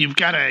myself, you've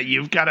gotta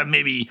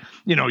maybe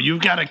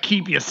you've gotta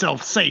keep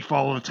yourself safe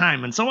all the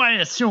time. And so I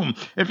assume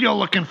if you're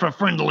looking for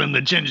Frindle the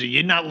Ginger,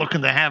 you're not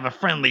looking to have a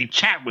friendly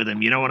chat with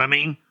him. You know what I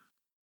mean?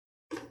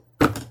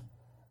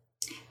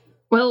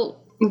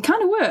 Well, we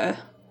kind of were,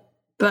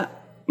 but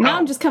now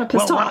I'm just kind of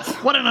pissed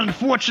off. What an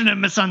unfortunate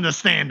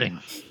misunderstanding.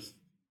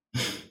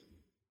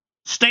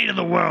 State of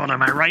the world,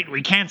 am I right?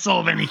 We can't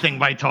solve anything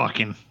by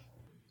talking.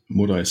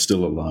 Mordai is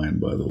still a lion,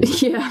 by the way.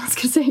 Yeah, I was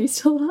gonna say he's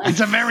still alive. It's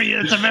a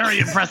very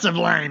impressive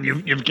line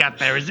you've got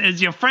there.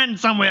 Is your friend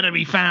somewhere to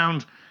be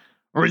found,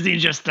 or is he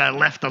just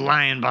left a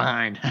lion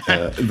behind?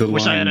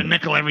 Wish I had a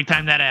nickel every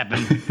time that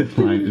happened.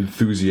 The lion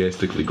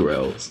enthusiastically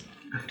growls,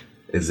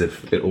 as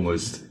if it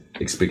almost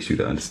expects you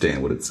to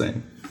understand what it's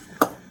saying.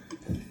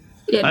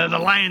 Yeah, The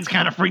lion's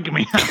kind of freaking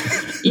me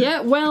out.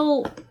 yeah.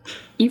 Well,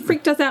 you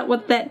freaked us out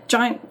with that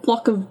giant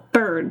flock of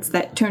birds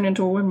that turned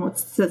into a woman with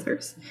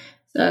scissors.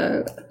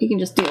 So you can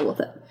just deal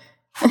with it.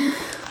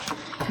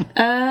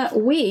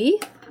 We...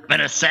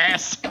 Bit of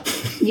sass.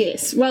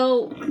 Yes,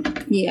 well,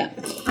 yeah.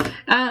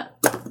 I've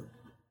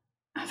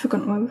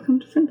forgotten why we've come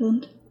to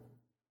Finland.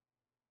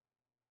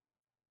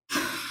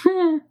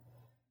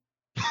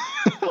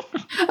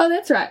 Oh,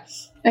 that's right.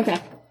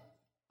 Okay.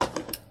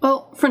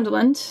 Well,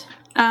 Finland.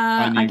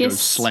 I guess goes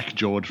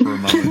slack-jawed for a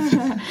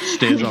moment,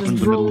 stares off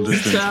into the middle rolls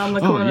distance. down the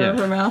corner of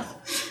her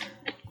mouth.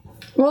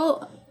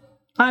 Well,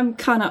 I'm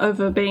kind of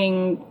over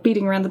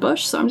beating around the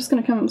bush, so I'm just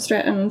going to come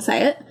straight and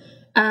say it.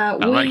 I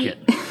like it.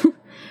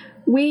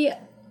 We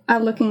are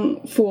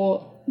looking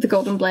for the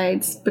Golden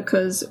Blades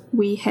because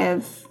we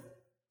have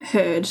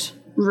heard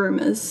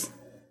rumours,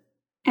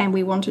 and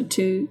we wanted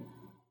to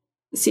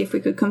see if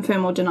we could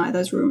confirm or deny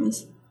those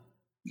rumours.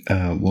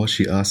 While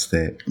she asks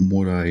that,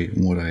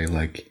 Mordai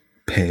like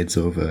pads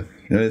over.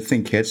 You know the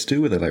thing cats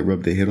do where they like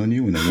rub their head on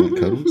you when they want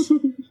cuddles?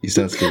 He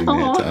starts giving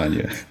that to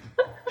Anya.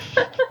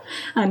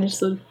 Anya just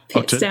sort of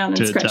pets down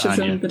and scratches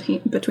him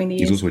between the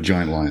ears. He's also a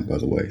giant lion, by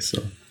the way,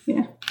 so...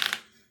 Yeah.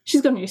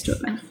 She's gotten used to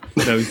it, man.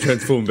 No, he's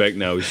transformed back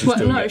now. She's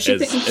well, no,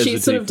 she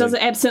sort of does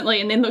it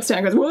absently and then looks down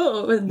and goes,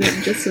 whoa, and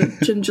then just sort of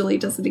gingerly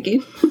does it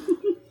again.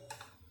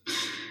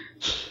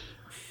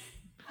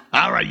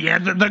 All right, yeah,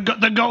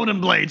 the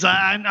Golden Blades.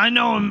 I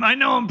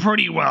know him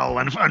pretty well,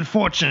 and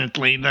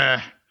unfortunately,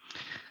 they're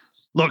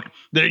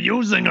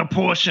using a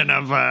portion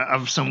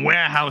of some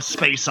warehouse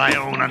space I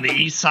own on the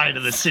east side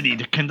of the city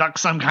to conduct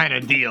some kind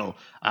of deal.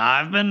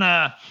 I've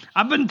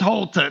been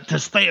told to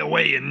stay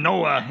away in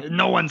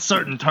no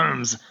uncertain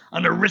terms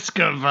under risk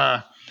of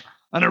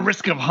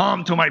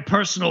harm to my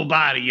personal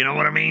body. You know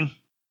what I mean?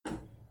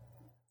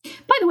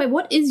 By the way,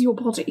 what is your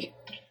body?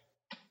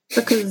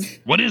 Because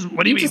what do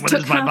you mean? What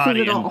is my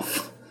body?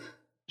 Off.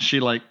 She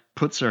like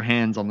puts her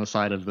hands on the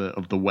side of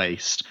the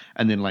waist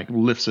and then like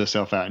lifts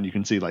herself out, and you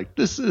can see like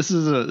this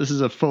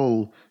is a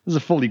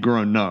fully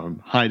grown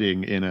gnome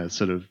hiding in a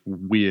sort of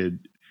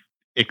weird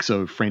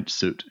exo French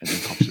suit, and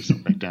then pops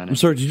herself back down. I'm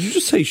sorry, did you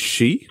just say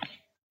she?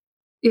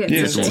 Yeah,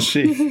 yes, it's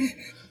she.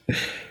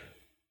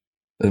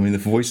 I mean, the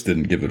voice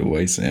didn't give it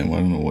away, Sam. I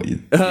don't know what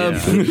you...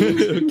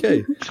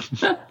 Okay.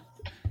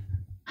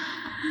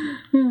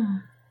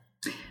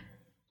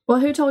 Well,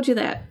 who told you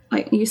that?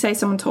 Like, you say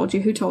someone told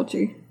you. Who told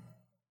you?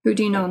 Who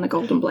do you know in the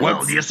Golden Blades?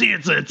 Well, you see,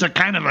 it's a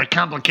kind of a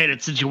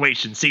complicated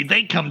situation. See,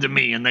 they come to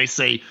me and they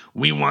say,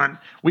 we want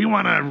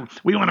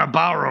to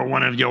borrow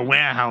one of your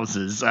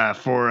warehouses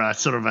for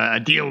sort of a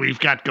deal we've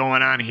got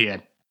going on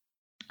here.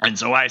 And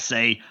so I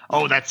say,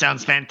 oh, that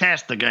sounds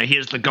fantastic.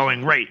 Here's the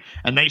going rate.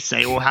 And they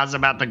say, well, how's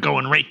about the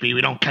going rate be? We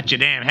don't cut your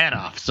damn head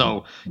off.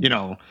 So,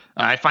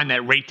 I find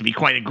that rate to be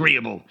quite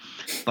agreeable.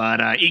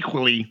 But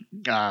equally,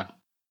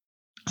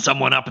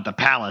 someone up at the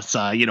palace,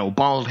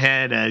 bald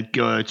head,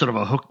 sort of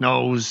a hook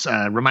nose,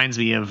 reminds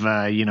me of,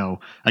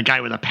 a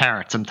guy with a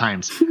parrot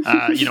sometimes.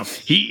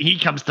 He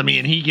comes to me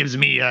and he gives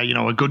me,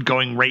 a good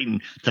going rate and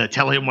to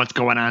tell him what's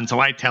going on. So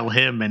I tell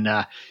him and,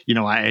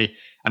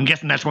 I'm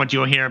guessing that's what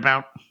you'll hear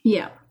about.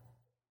 Yeah.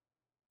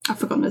 I've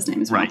forgotten his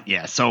name as well. Right,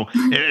 yeah. So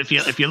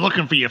if you're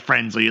looking for your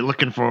friends or you're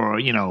looking for,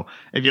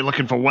 if you're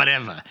looking for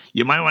whatever,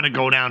 you might want to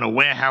go down to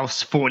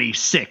Warehouse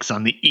 46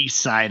 on the east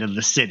side of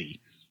the city.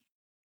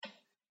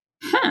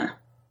 Huh.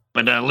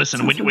 But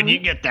listen, when you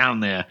get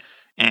down there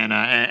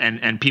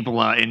and people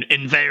are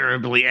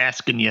invariably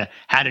asking you,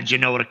 how did you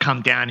know to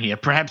come down here?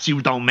 Perhaps you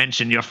don't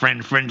mention your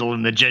friend Frindle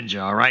and the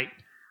Ginger, all right?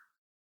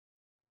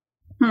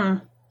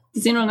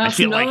 Does anyone else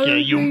know?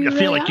 I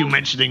feel like you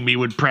mentioning me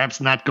would perhaps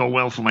not go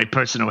well for my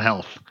personal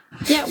health.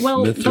 Yeah,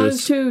 well,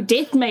 those two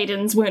death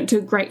maidens weren't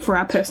too great for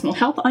our personal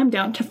health. I'm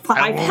down to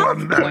 5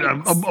 health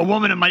points. A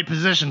woman in my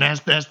position has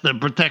to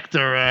protect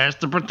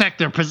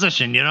her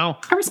position, I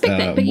respect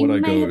that, but you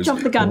may have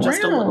jumped the gun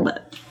just a little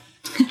bit.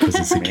 Because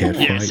it's a cat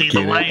fight. Yeah, see,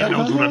 the lion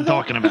knows what I'm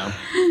talking about.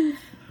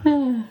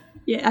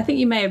 Yeah, I think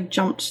you may have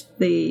jumped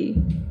the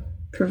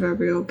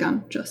proverbial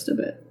gun just a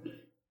bit.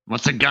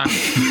 What's a gun?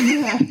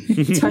 Yeah,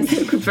 so I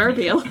said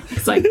proverbial.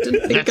 It's like,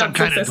 didn't think that's some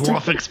kind of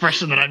dwarf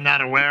expression that I'm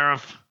not aware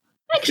of.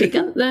 Actually,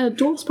 the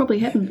dwarves probably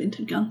have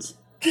invented guns.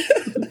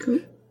 Cool.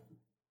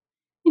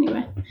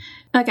 Anyway,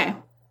 okay.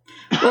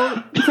 Well,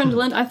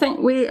 Frindolin, I think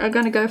we are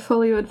going to go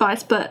follow your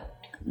advice, but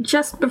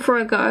just before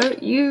I go,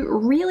 you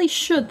really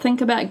should think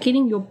about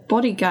getting your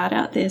bodyguard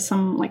out there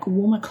some like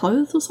warmer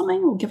clothes or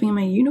something, or giving him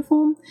a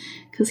uniform,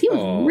 because he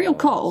was real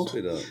cold,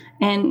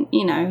 and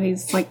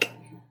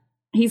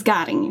he's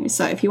guarding you.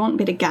 So if you want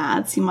better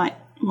guards, you might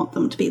want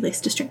them to be less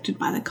distracted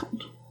by the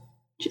cold.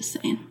 Just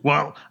saying.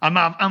 Well, I'm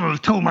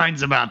of two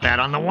minds about that.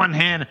 On the one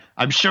hand,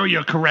 I'm sure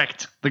you're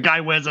correct. The guy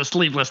wears a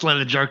sleeveless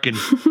leather jerkin.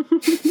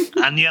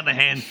 On the other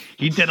hand,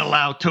 he did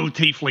allow 2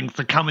 tieflings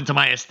to come into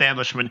my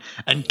establishment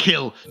and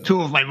kill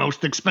 2 of my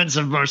most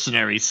expensive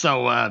mercenaries.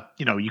 So,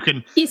 you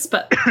can... Yes,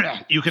 but...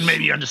 you can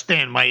maybe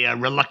understand my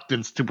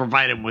reluctance to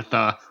provide him with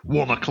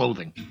warmer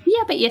clothing.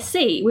 Yeah, but you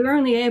see, we were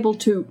only able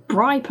to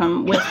bribe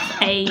him with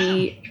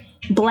a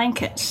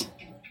blanket.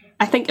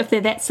 I think if they're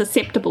that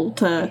susceptible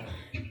to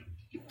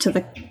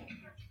the...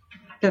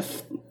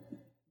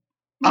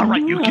 All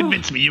right, you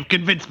convinced me. You've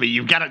convinced me.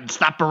 You've got to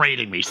stop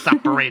berating me.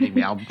 Stop berating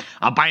me.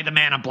 I'll buy the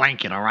man a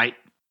blanket, all right?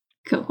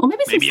 Cool. Or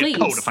maybe some sleeves. A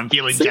coat if I'm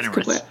feeling sleeves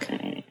generous.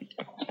 Could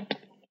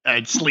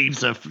work.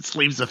 Sleeves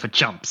are for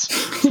chumps.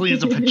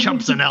 Sleeves are for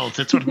chumps and elves.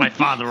 That's what my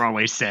father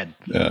always said.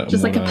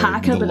 Just like a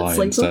parka, but it's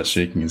sleeveless. Starts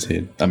shaking his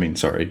head.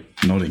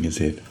 Nodding his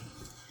head.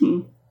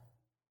 In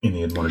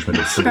the admonishment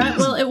of sleeves. Right,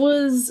 well, it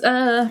was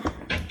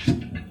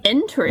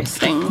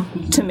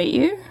interesting to meet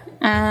you.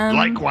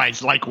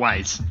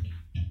 Likewise.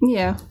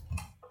 Yeah.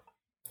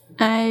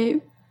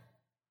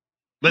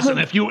 Listen,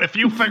 if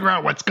you figure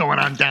out what's going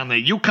on down there,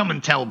 you come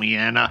and tell me,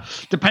 and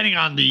depending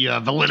on the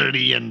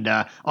validity and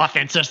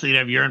authenticity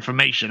of your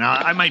information,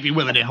 I might be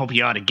willing to help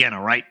you out again,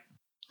 all right?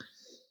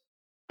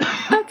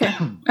 Okay,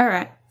 all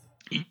right.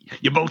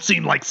 You both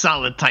seem like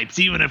solid types,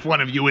 even if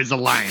one of you is a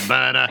lion.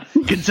 But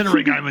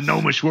considering I'm a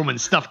gnomish woman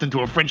stuffed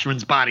into a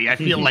Frenchman's body, I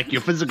feel like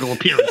your physical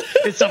appearance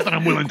is something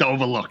I'm willing to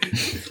overlook.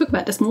 Talk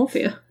about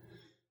dysmorphia.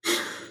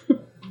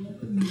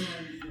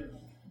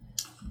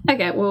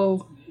 Okay,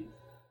 well,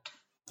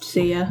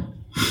 see ya.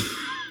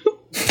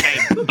 Okay,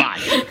 bye.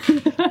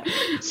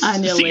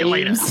 Anya See you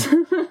later. leaves.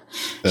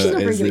 She's not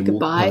very As good they at walk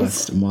goodbyes.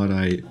 past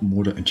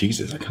Mordai,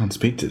 Jesus, I can't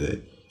speak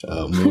today.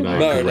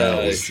 Mordai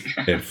growls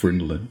at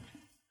Frindlin.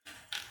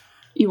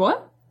 You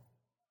what?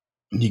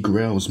 He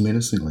growls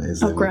menacingly as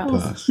they walk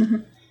growls. past.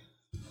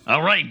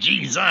 All right,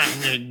 geez,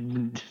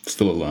 I'm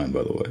Still a line,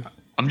 by the way.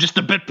 just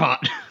a bit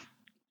part.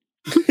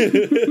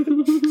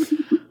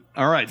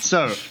 All right,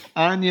 so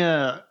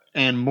Anya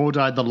and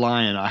Mordai the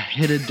lion are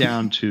headed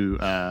down to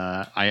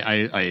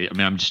I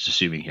mean I'm just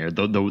assuming here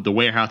the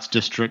warehouse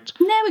district.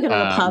 Now we got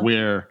a pub.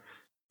 where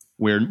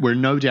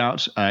no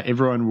doubt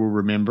everyone will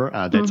remember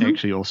that's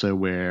actually also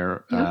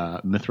where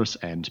Mithras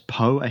and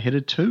Poe are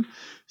headed to.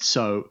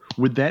 So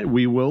with that,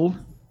 we will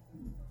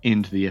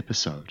end the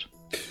episode.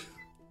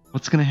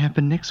 What's going to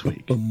happen next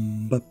week? Who's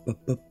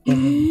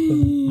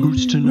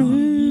to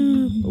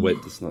know? Oh,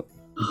 wait, that's not.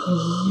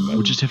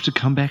 We'll just have to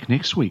come back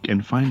next week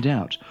and find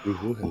out. Look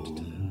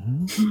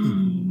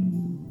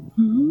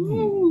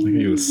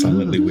at you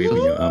silently waving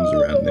your arms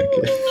around there,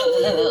 kid.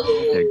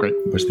 Yeah, great.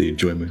 Much the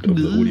enjoyment of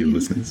the audio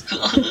listeners.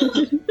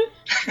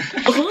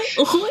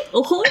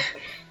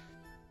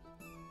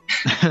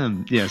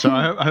 Yeah, so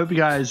I hope you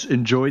guys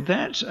enjoyed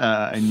that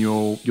and you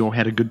all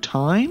had a good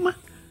time.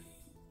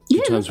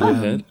 Yeah, Times we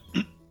had.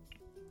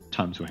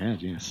 Times were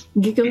had, yes.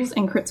 giggles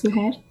and crits we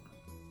had.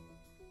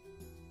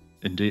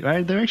 Indeed.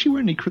 There actually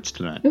weren't any crits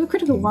tonight. They were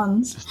critical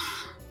ones.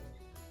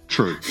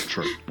 True.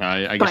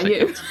 I guess By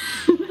you.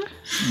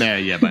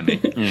 Yeah, by me.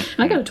 Yeah.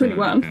 I got a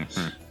 21.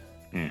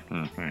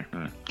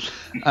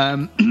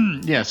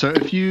 Yeah, so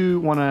if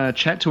you want to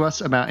chat to us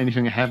about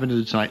anything that happened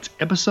in tonight's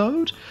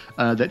episode,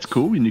 that's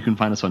cool. And you can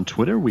find us on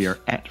Twitter. We are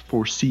at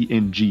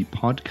 4CNG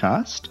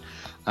Podcast.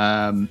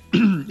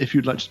 If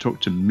you'd like to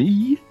talk to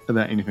me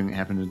about anything that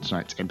happened in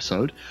tonight's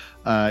episode,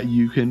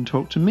 you can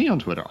talk to me on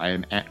Twitter. I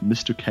am at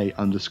Mr.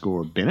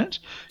 K_Bennett.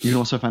 You can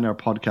also find our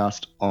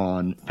podcast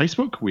on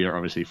Facebook. We are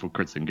obviously For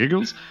Crits and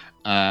Giggles.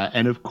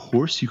 And of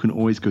course, you can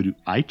always go to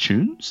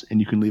iTunes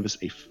and you can leave us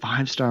a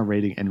 5-star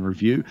rating and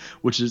review,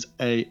 which is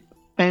a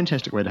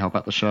fantastic way to help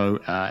out the show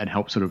and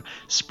help sort of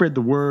spread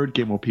the word,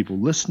 get more people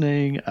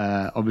listening.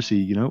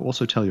 Obviously,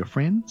 also tell your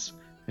friends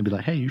and be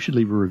like, hey, you should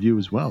leave a review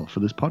as well for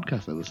this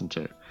podcast I listen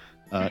to.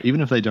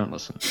 Even if they don't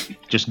listen,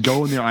 just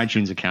go on their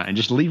iTunes account and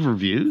just leave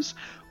reviews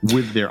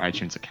with their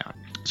iTunes account.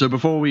 So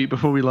before we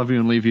love you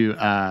and leave you,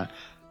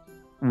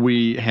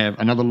 we have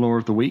another lore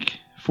of the week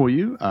for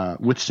you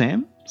with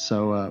Sam.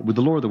 So with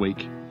the lore of the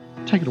week,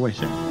 take it away,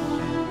 Sam.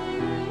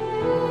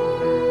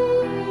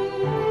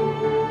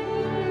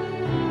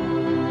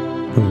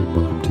 Hello,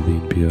 welcome to the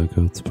NPR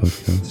Goats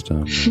podcast.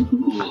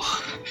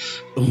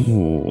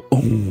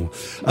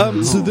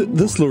 So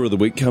this lore of the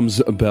week comes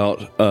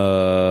about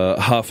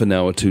half an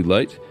hour too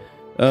late.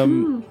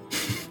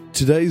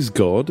 Today's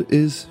god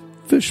is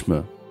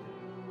Vishma.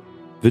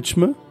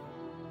 Vishma.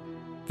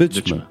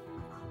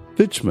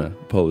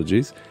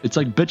 Apologies. It's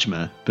like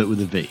Bitchma, but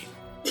with a V.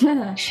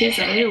 Yeah, she's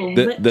a real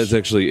bitch. That's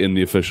actually in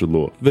the official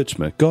lore.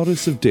 Vishma,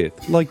 goddess of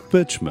death, like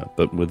Bitchma,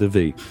 but with a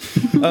V.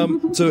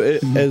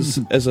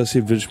 As I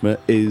said, Vishma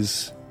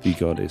is the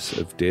goddess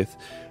of death.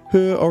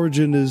 Her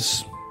origin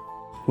is,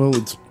 well,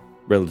 it's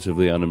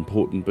relatively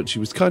unimportant, but she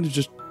was kind of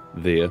just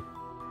there.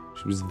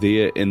 She was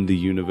there in the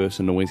universe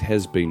and always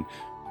has been.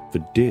 For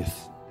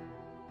death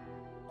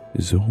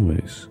is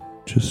always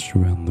just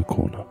around the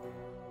corner.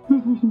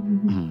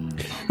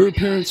 Her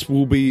appearance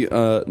will be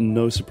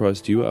no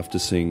surprise to you after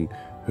seeing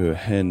her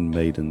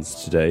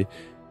handmaidens today.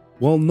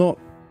 While not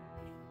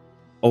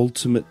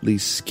ultimately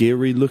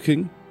scary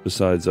looking,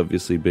 besides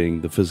obviously being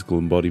the physical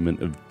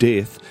embodiment of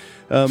death,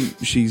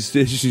 she's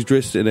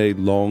dressed in a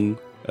long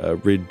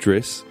red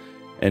dress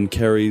and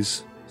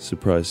carries,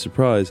 surprise,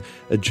 surprise,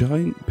 a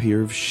giant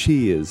pair of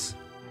shears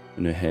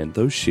in her hand.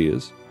 Those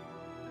shears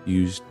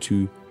used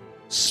to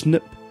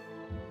snip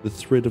the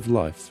thread of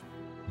life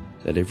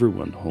that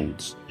everyone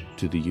holds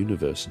to the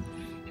universe.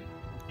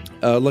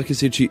 Like I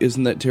said, she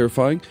isn't that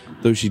terrifying,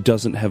 though she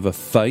doesn't have a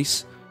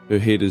face. Her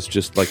head is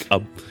just like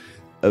a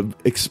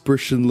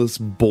expressionless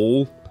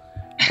ball.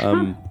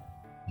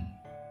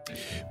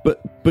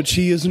 But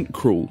she isn't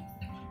cruel,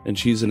 and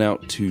she isn't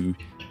out to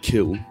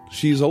kill.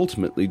 She is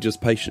ultimately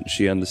just patient.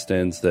 She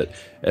understands that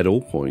at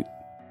all point,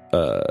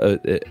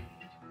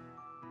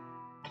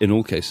 in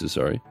all cases,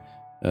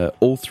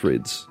 all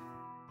threads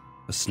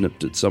are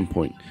snipped at some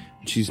point.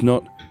 She's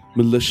not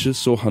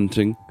malicious or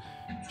hunting.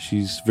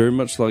 She's very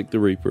much like the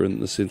Reaper in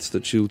the sense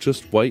that she'll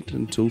just wait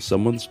until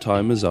someone's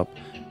time is up.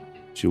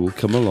 She will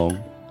come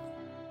along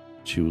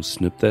she will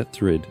snip that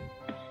thread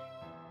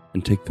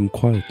and take them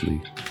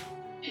quietly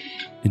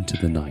into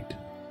the night.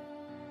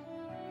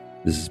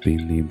 This has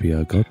been the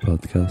NPR God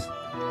Podcast.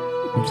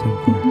 I'm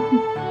Sam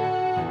Cole.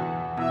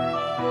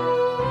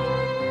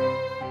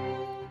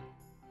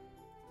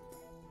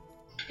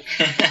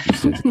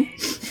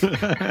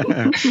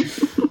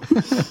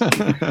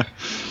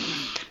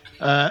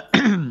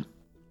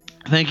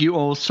 Thank you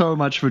all so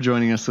much for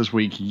joining us this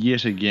week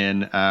yet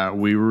again.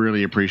 We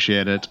really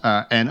appreciate it.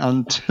 And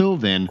until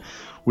then,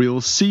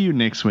 we'll see you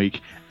next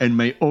week, and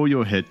may all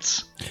your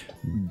hits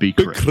be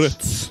Big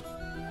crits. crits.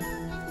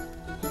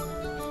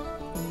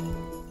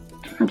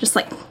 I'm just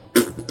like,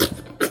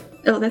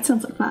 oh, that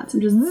sounds like farts.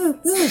 I'm just, It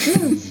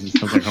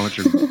sounds like how much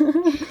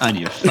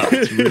Anya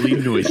farts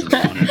really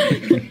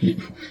noisily.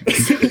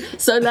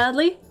 so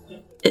loudly,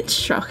 it's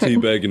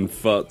shocking. Teabagging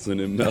farts in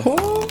him now.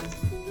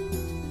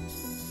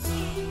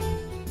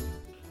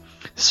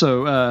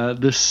 So,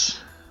 this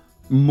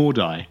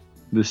Mordai,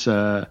 this,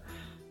 sorry,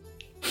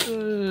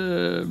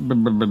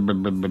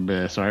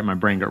 my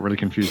brain got really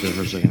confused there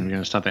for a second. I'm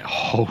going to start that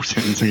whole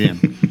sentence again.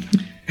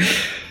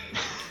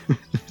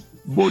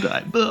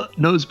 Mordai,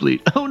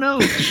 nosebleed. Oh no!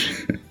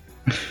 The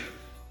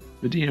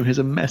DM has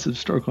a massive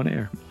stroke on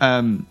air.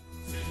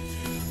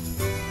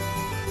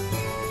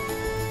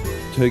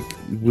 Take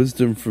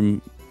wisdom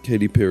from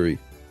Katy Perry.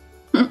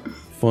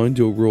 Find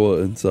your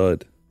roar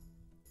inside.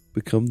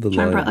 Become the Shine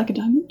lion. bright like a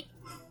diamond.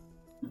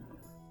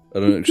 I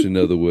don't actually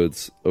know the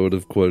words. I would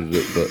have quoted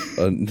it, but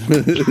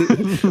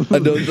I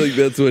don't think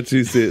that's what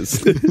she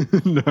says.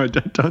 No, I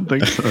don't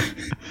think so.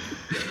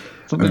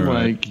 Something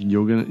Alright. like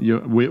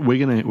we're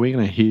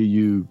gonna hear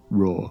you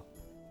roar.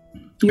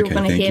 You're Okay,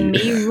 gonna thank hear you.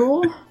 me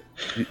roar?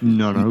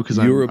 No, because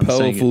You're a I'm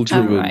saying powerful it.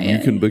 druid. right, You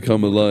yeah. can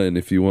become a lion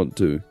if you want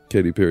to.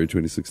 Katy Perry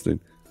 2016.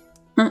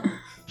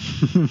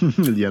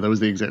 Yeah, that was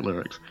the exact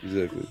lyrics.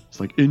 Exactly. It's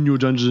like in your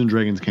Dungeons and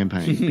Dragons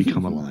campaign,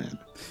 become a lion.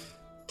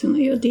 Don't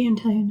let your DM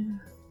tell you no.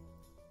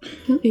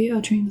 Don't let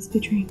your dreams be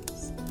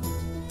dreams.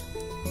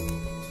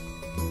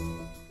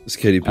 As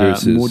Katy Perry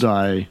says,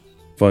 Mordai.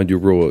 find your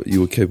roar.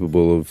 You are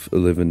capable of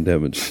 11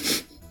 damage.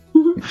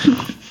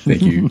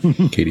 Thank you,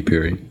 Katy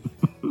Perry.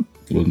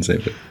 Wouldn't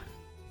save it.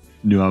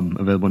 New album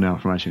available now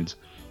from iTunes,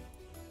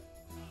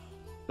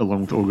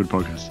 along with all good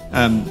podcasts.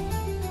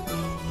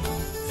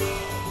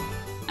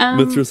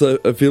 Mithras,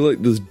 I feel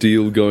like this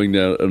deal going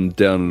down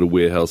at a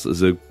warehouse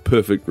is a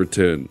perfect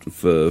return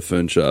for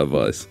Fernshire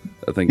Vice.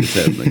 I think it's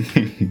happening.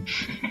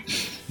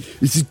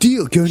 It's a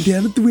deal going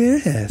down at the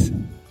warehouse.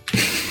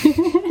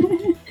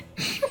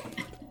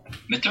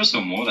 Mithras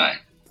or Mordai?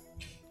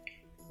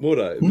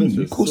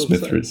 Mordai, Of course,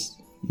 Mithras.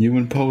 You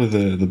and Poe are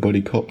the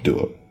buddy cop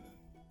duo.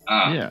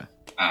 Ah, Yeah.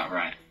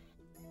 right.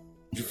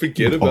 Did you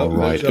forget about All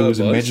right, it was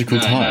a Fernshire Vice? magical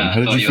No, time. no, How I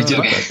did thought you you were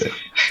forget joking.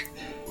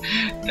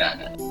 about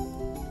that? Nah.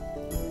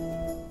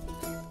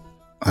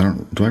 I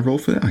don't. Do I roll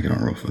for that? I can't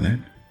roll for that.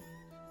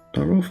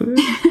 Do I roll for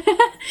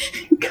that?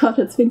 God,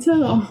 it's been so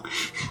long.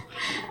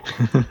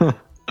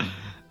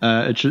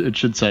 It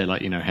should say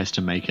like has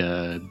to make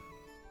a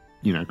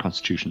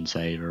Constitution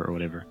save or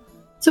whatever.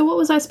 So what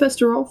was I supposed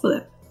to roll for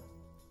that?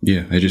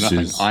 Yeah, it just Nothing.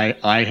 is.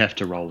 I have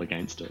to roll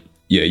against it.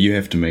 Yeah, you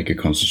have to make a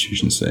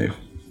Constitution save.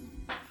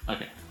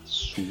 Okay.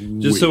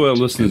 Just so our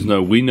Sweet. listeners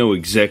know, we know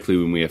exactly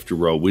when we have to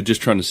roll. We're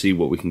just trying to see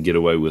what we can get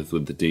away with the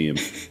DM.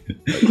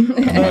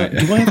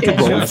 Do I have to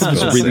roll for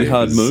this really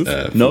hard move?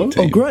 No?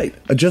 Oh, Great,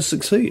 I just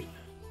succeed.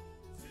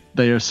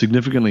 They are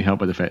significantly helped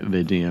by the fact that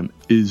their DM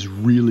is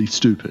really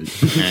stupid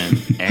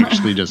and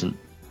actually doesn't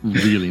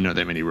really know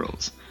that many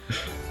rules.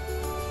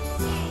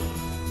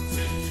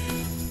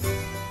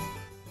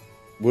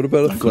 What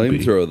about a That could be.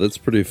 flamethrower? That's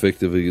pretty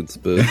effective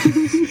against birds.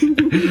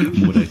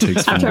 What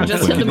takes After I from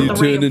just hit them Can with you a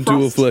ray turn of into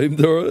a frost.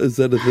 flamethrower? Is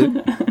that a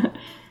thing?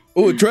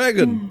 Oh, a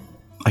dragon!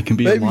 I can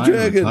be Baby a lion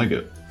dragon. or a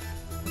tiger.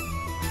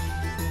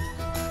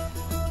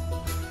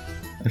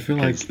 I feel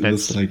like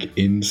That's- this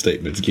end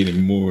statement's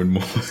getting more and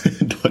more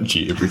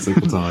dodgy every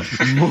single time.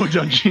 More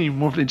dodgy,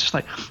 more just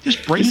break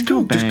Just into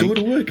a go, just bank. go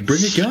to work.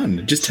 Bring a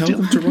gun. Just tell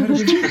them to write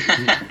a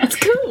check. That's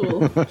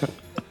cool.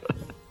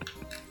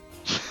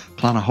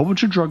 Plant a whole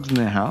bunch of drugs in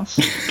their house,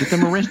 get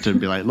them arrested,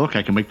 be like, look,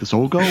 I can make this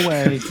all go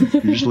away.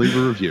 You just leave a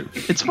review.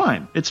 It's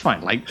fine. It's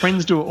fine. Like,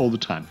 friends do it all the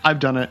time. I've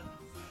done it.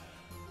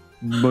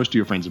 Most of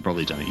your friends have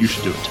probably done it. You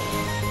should do it too.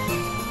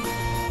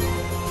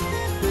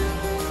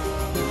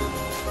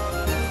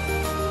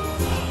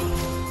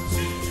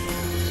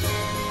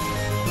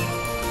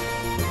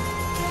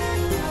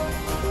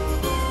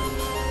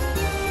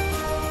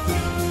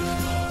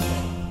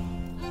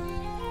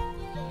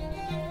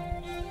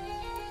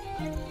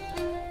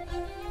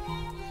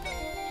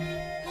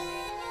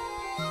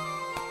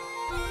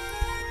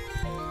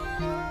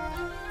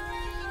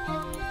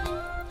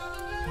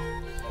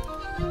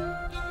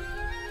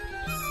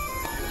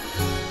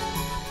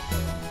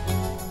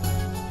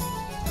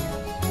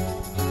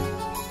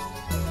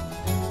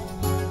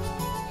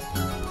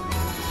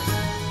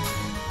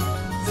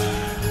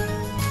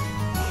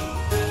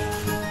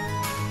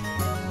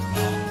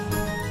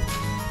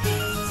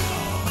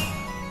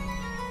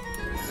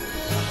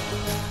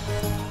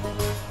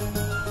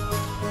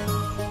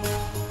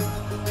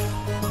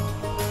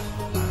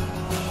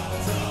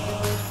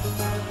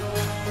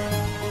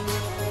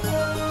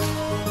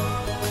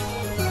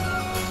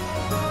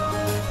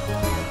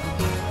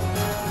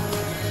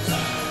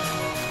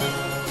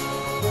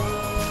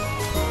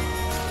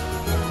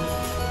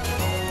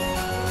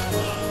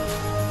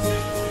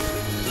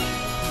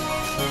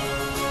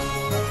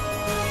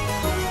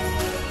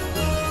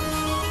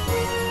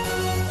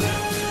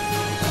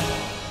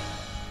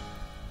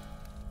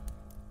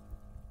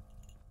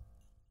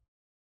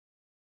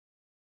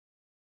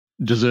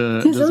 Does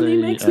a This only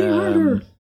makes me harder.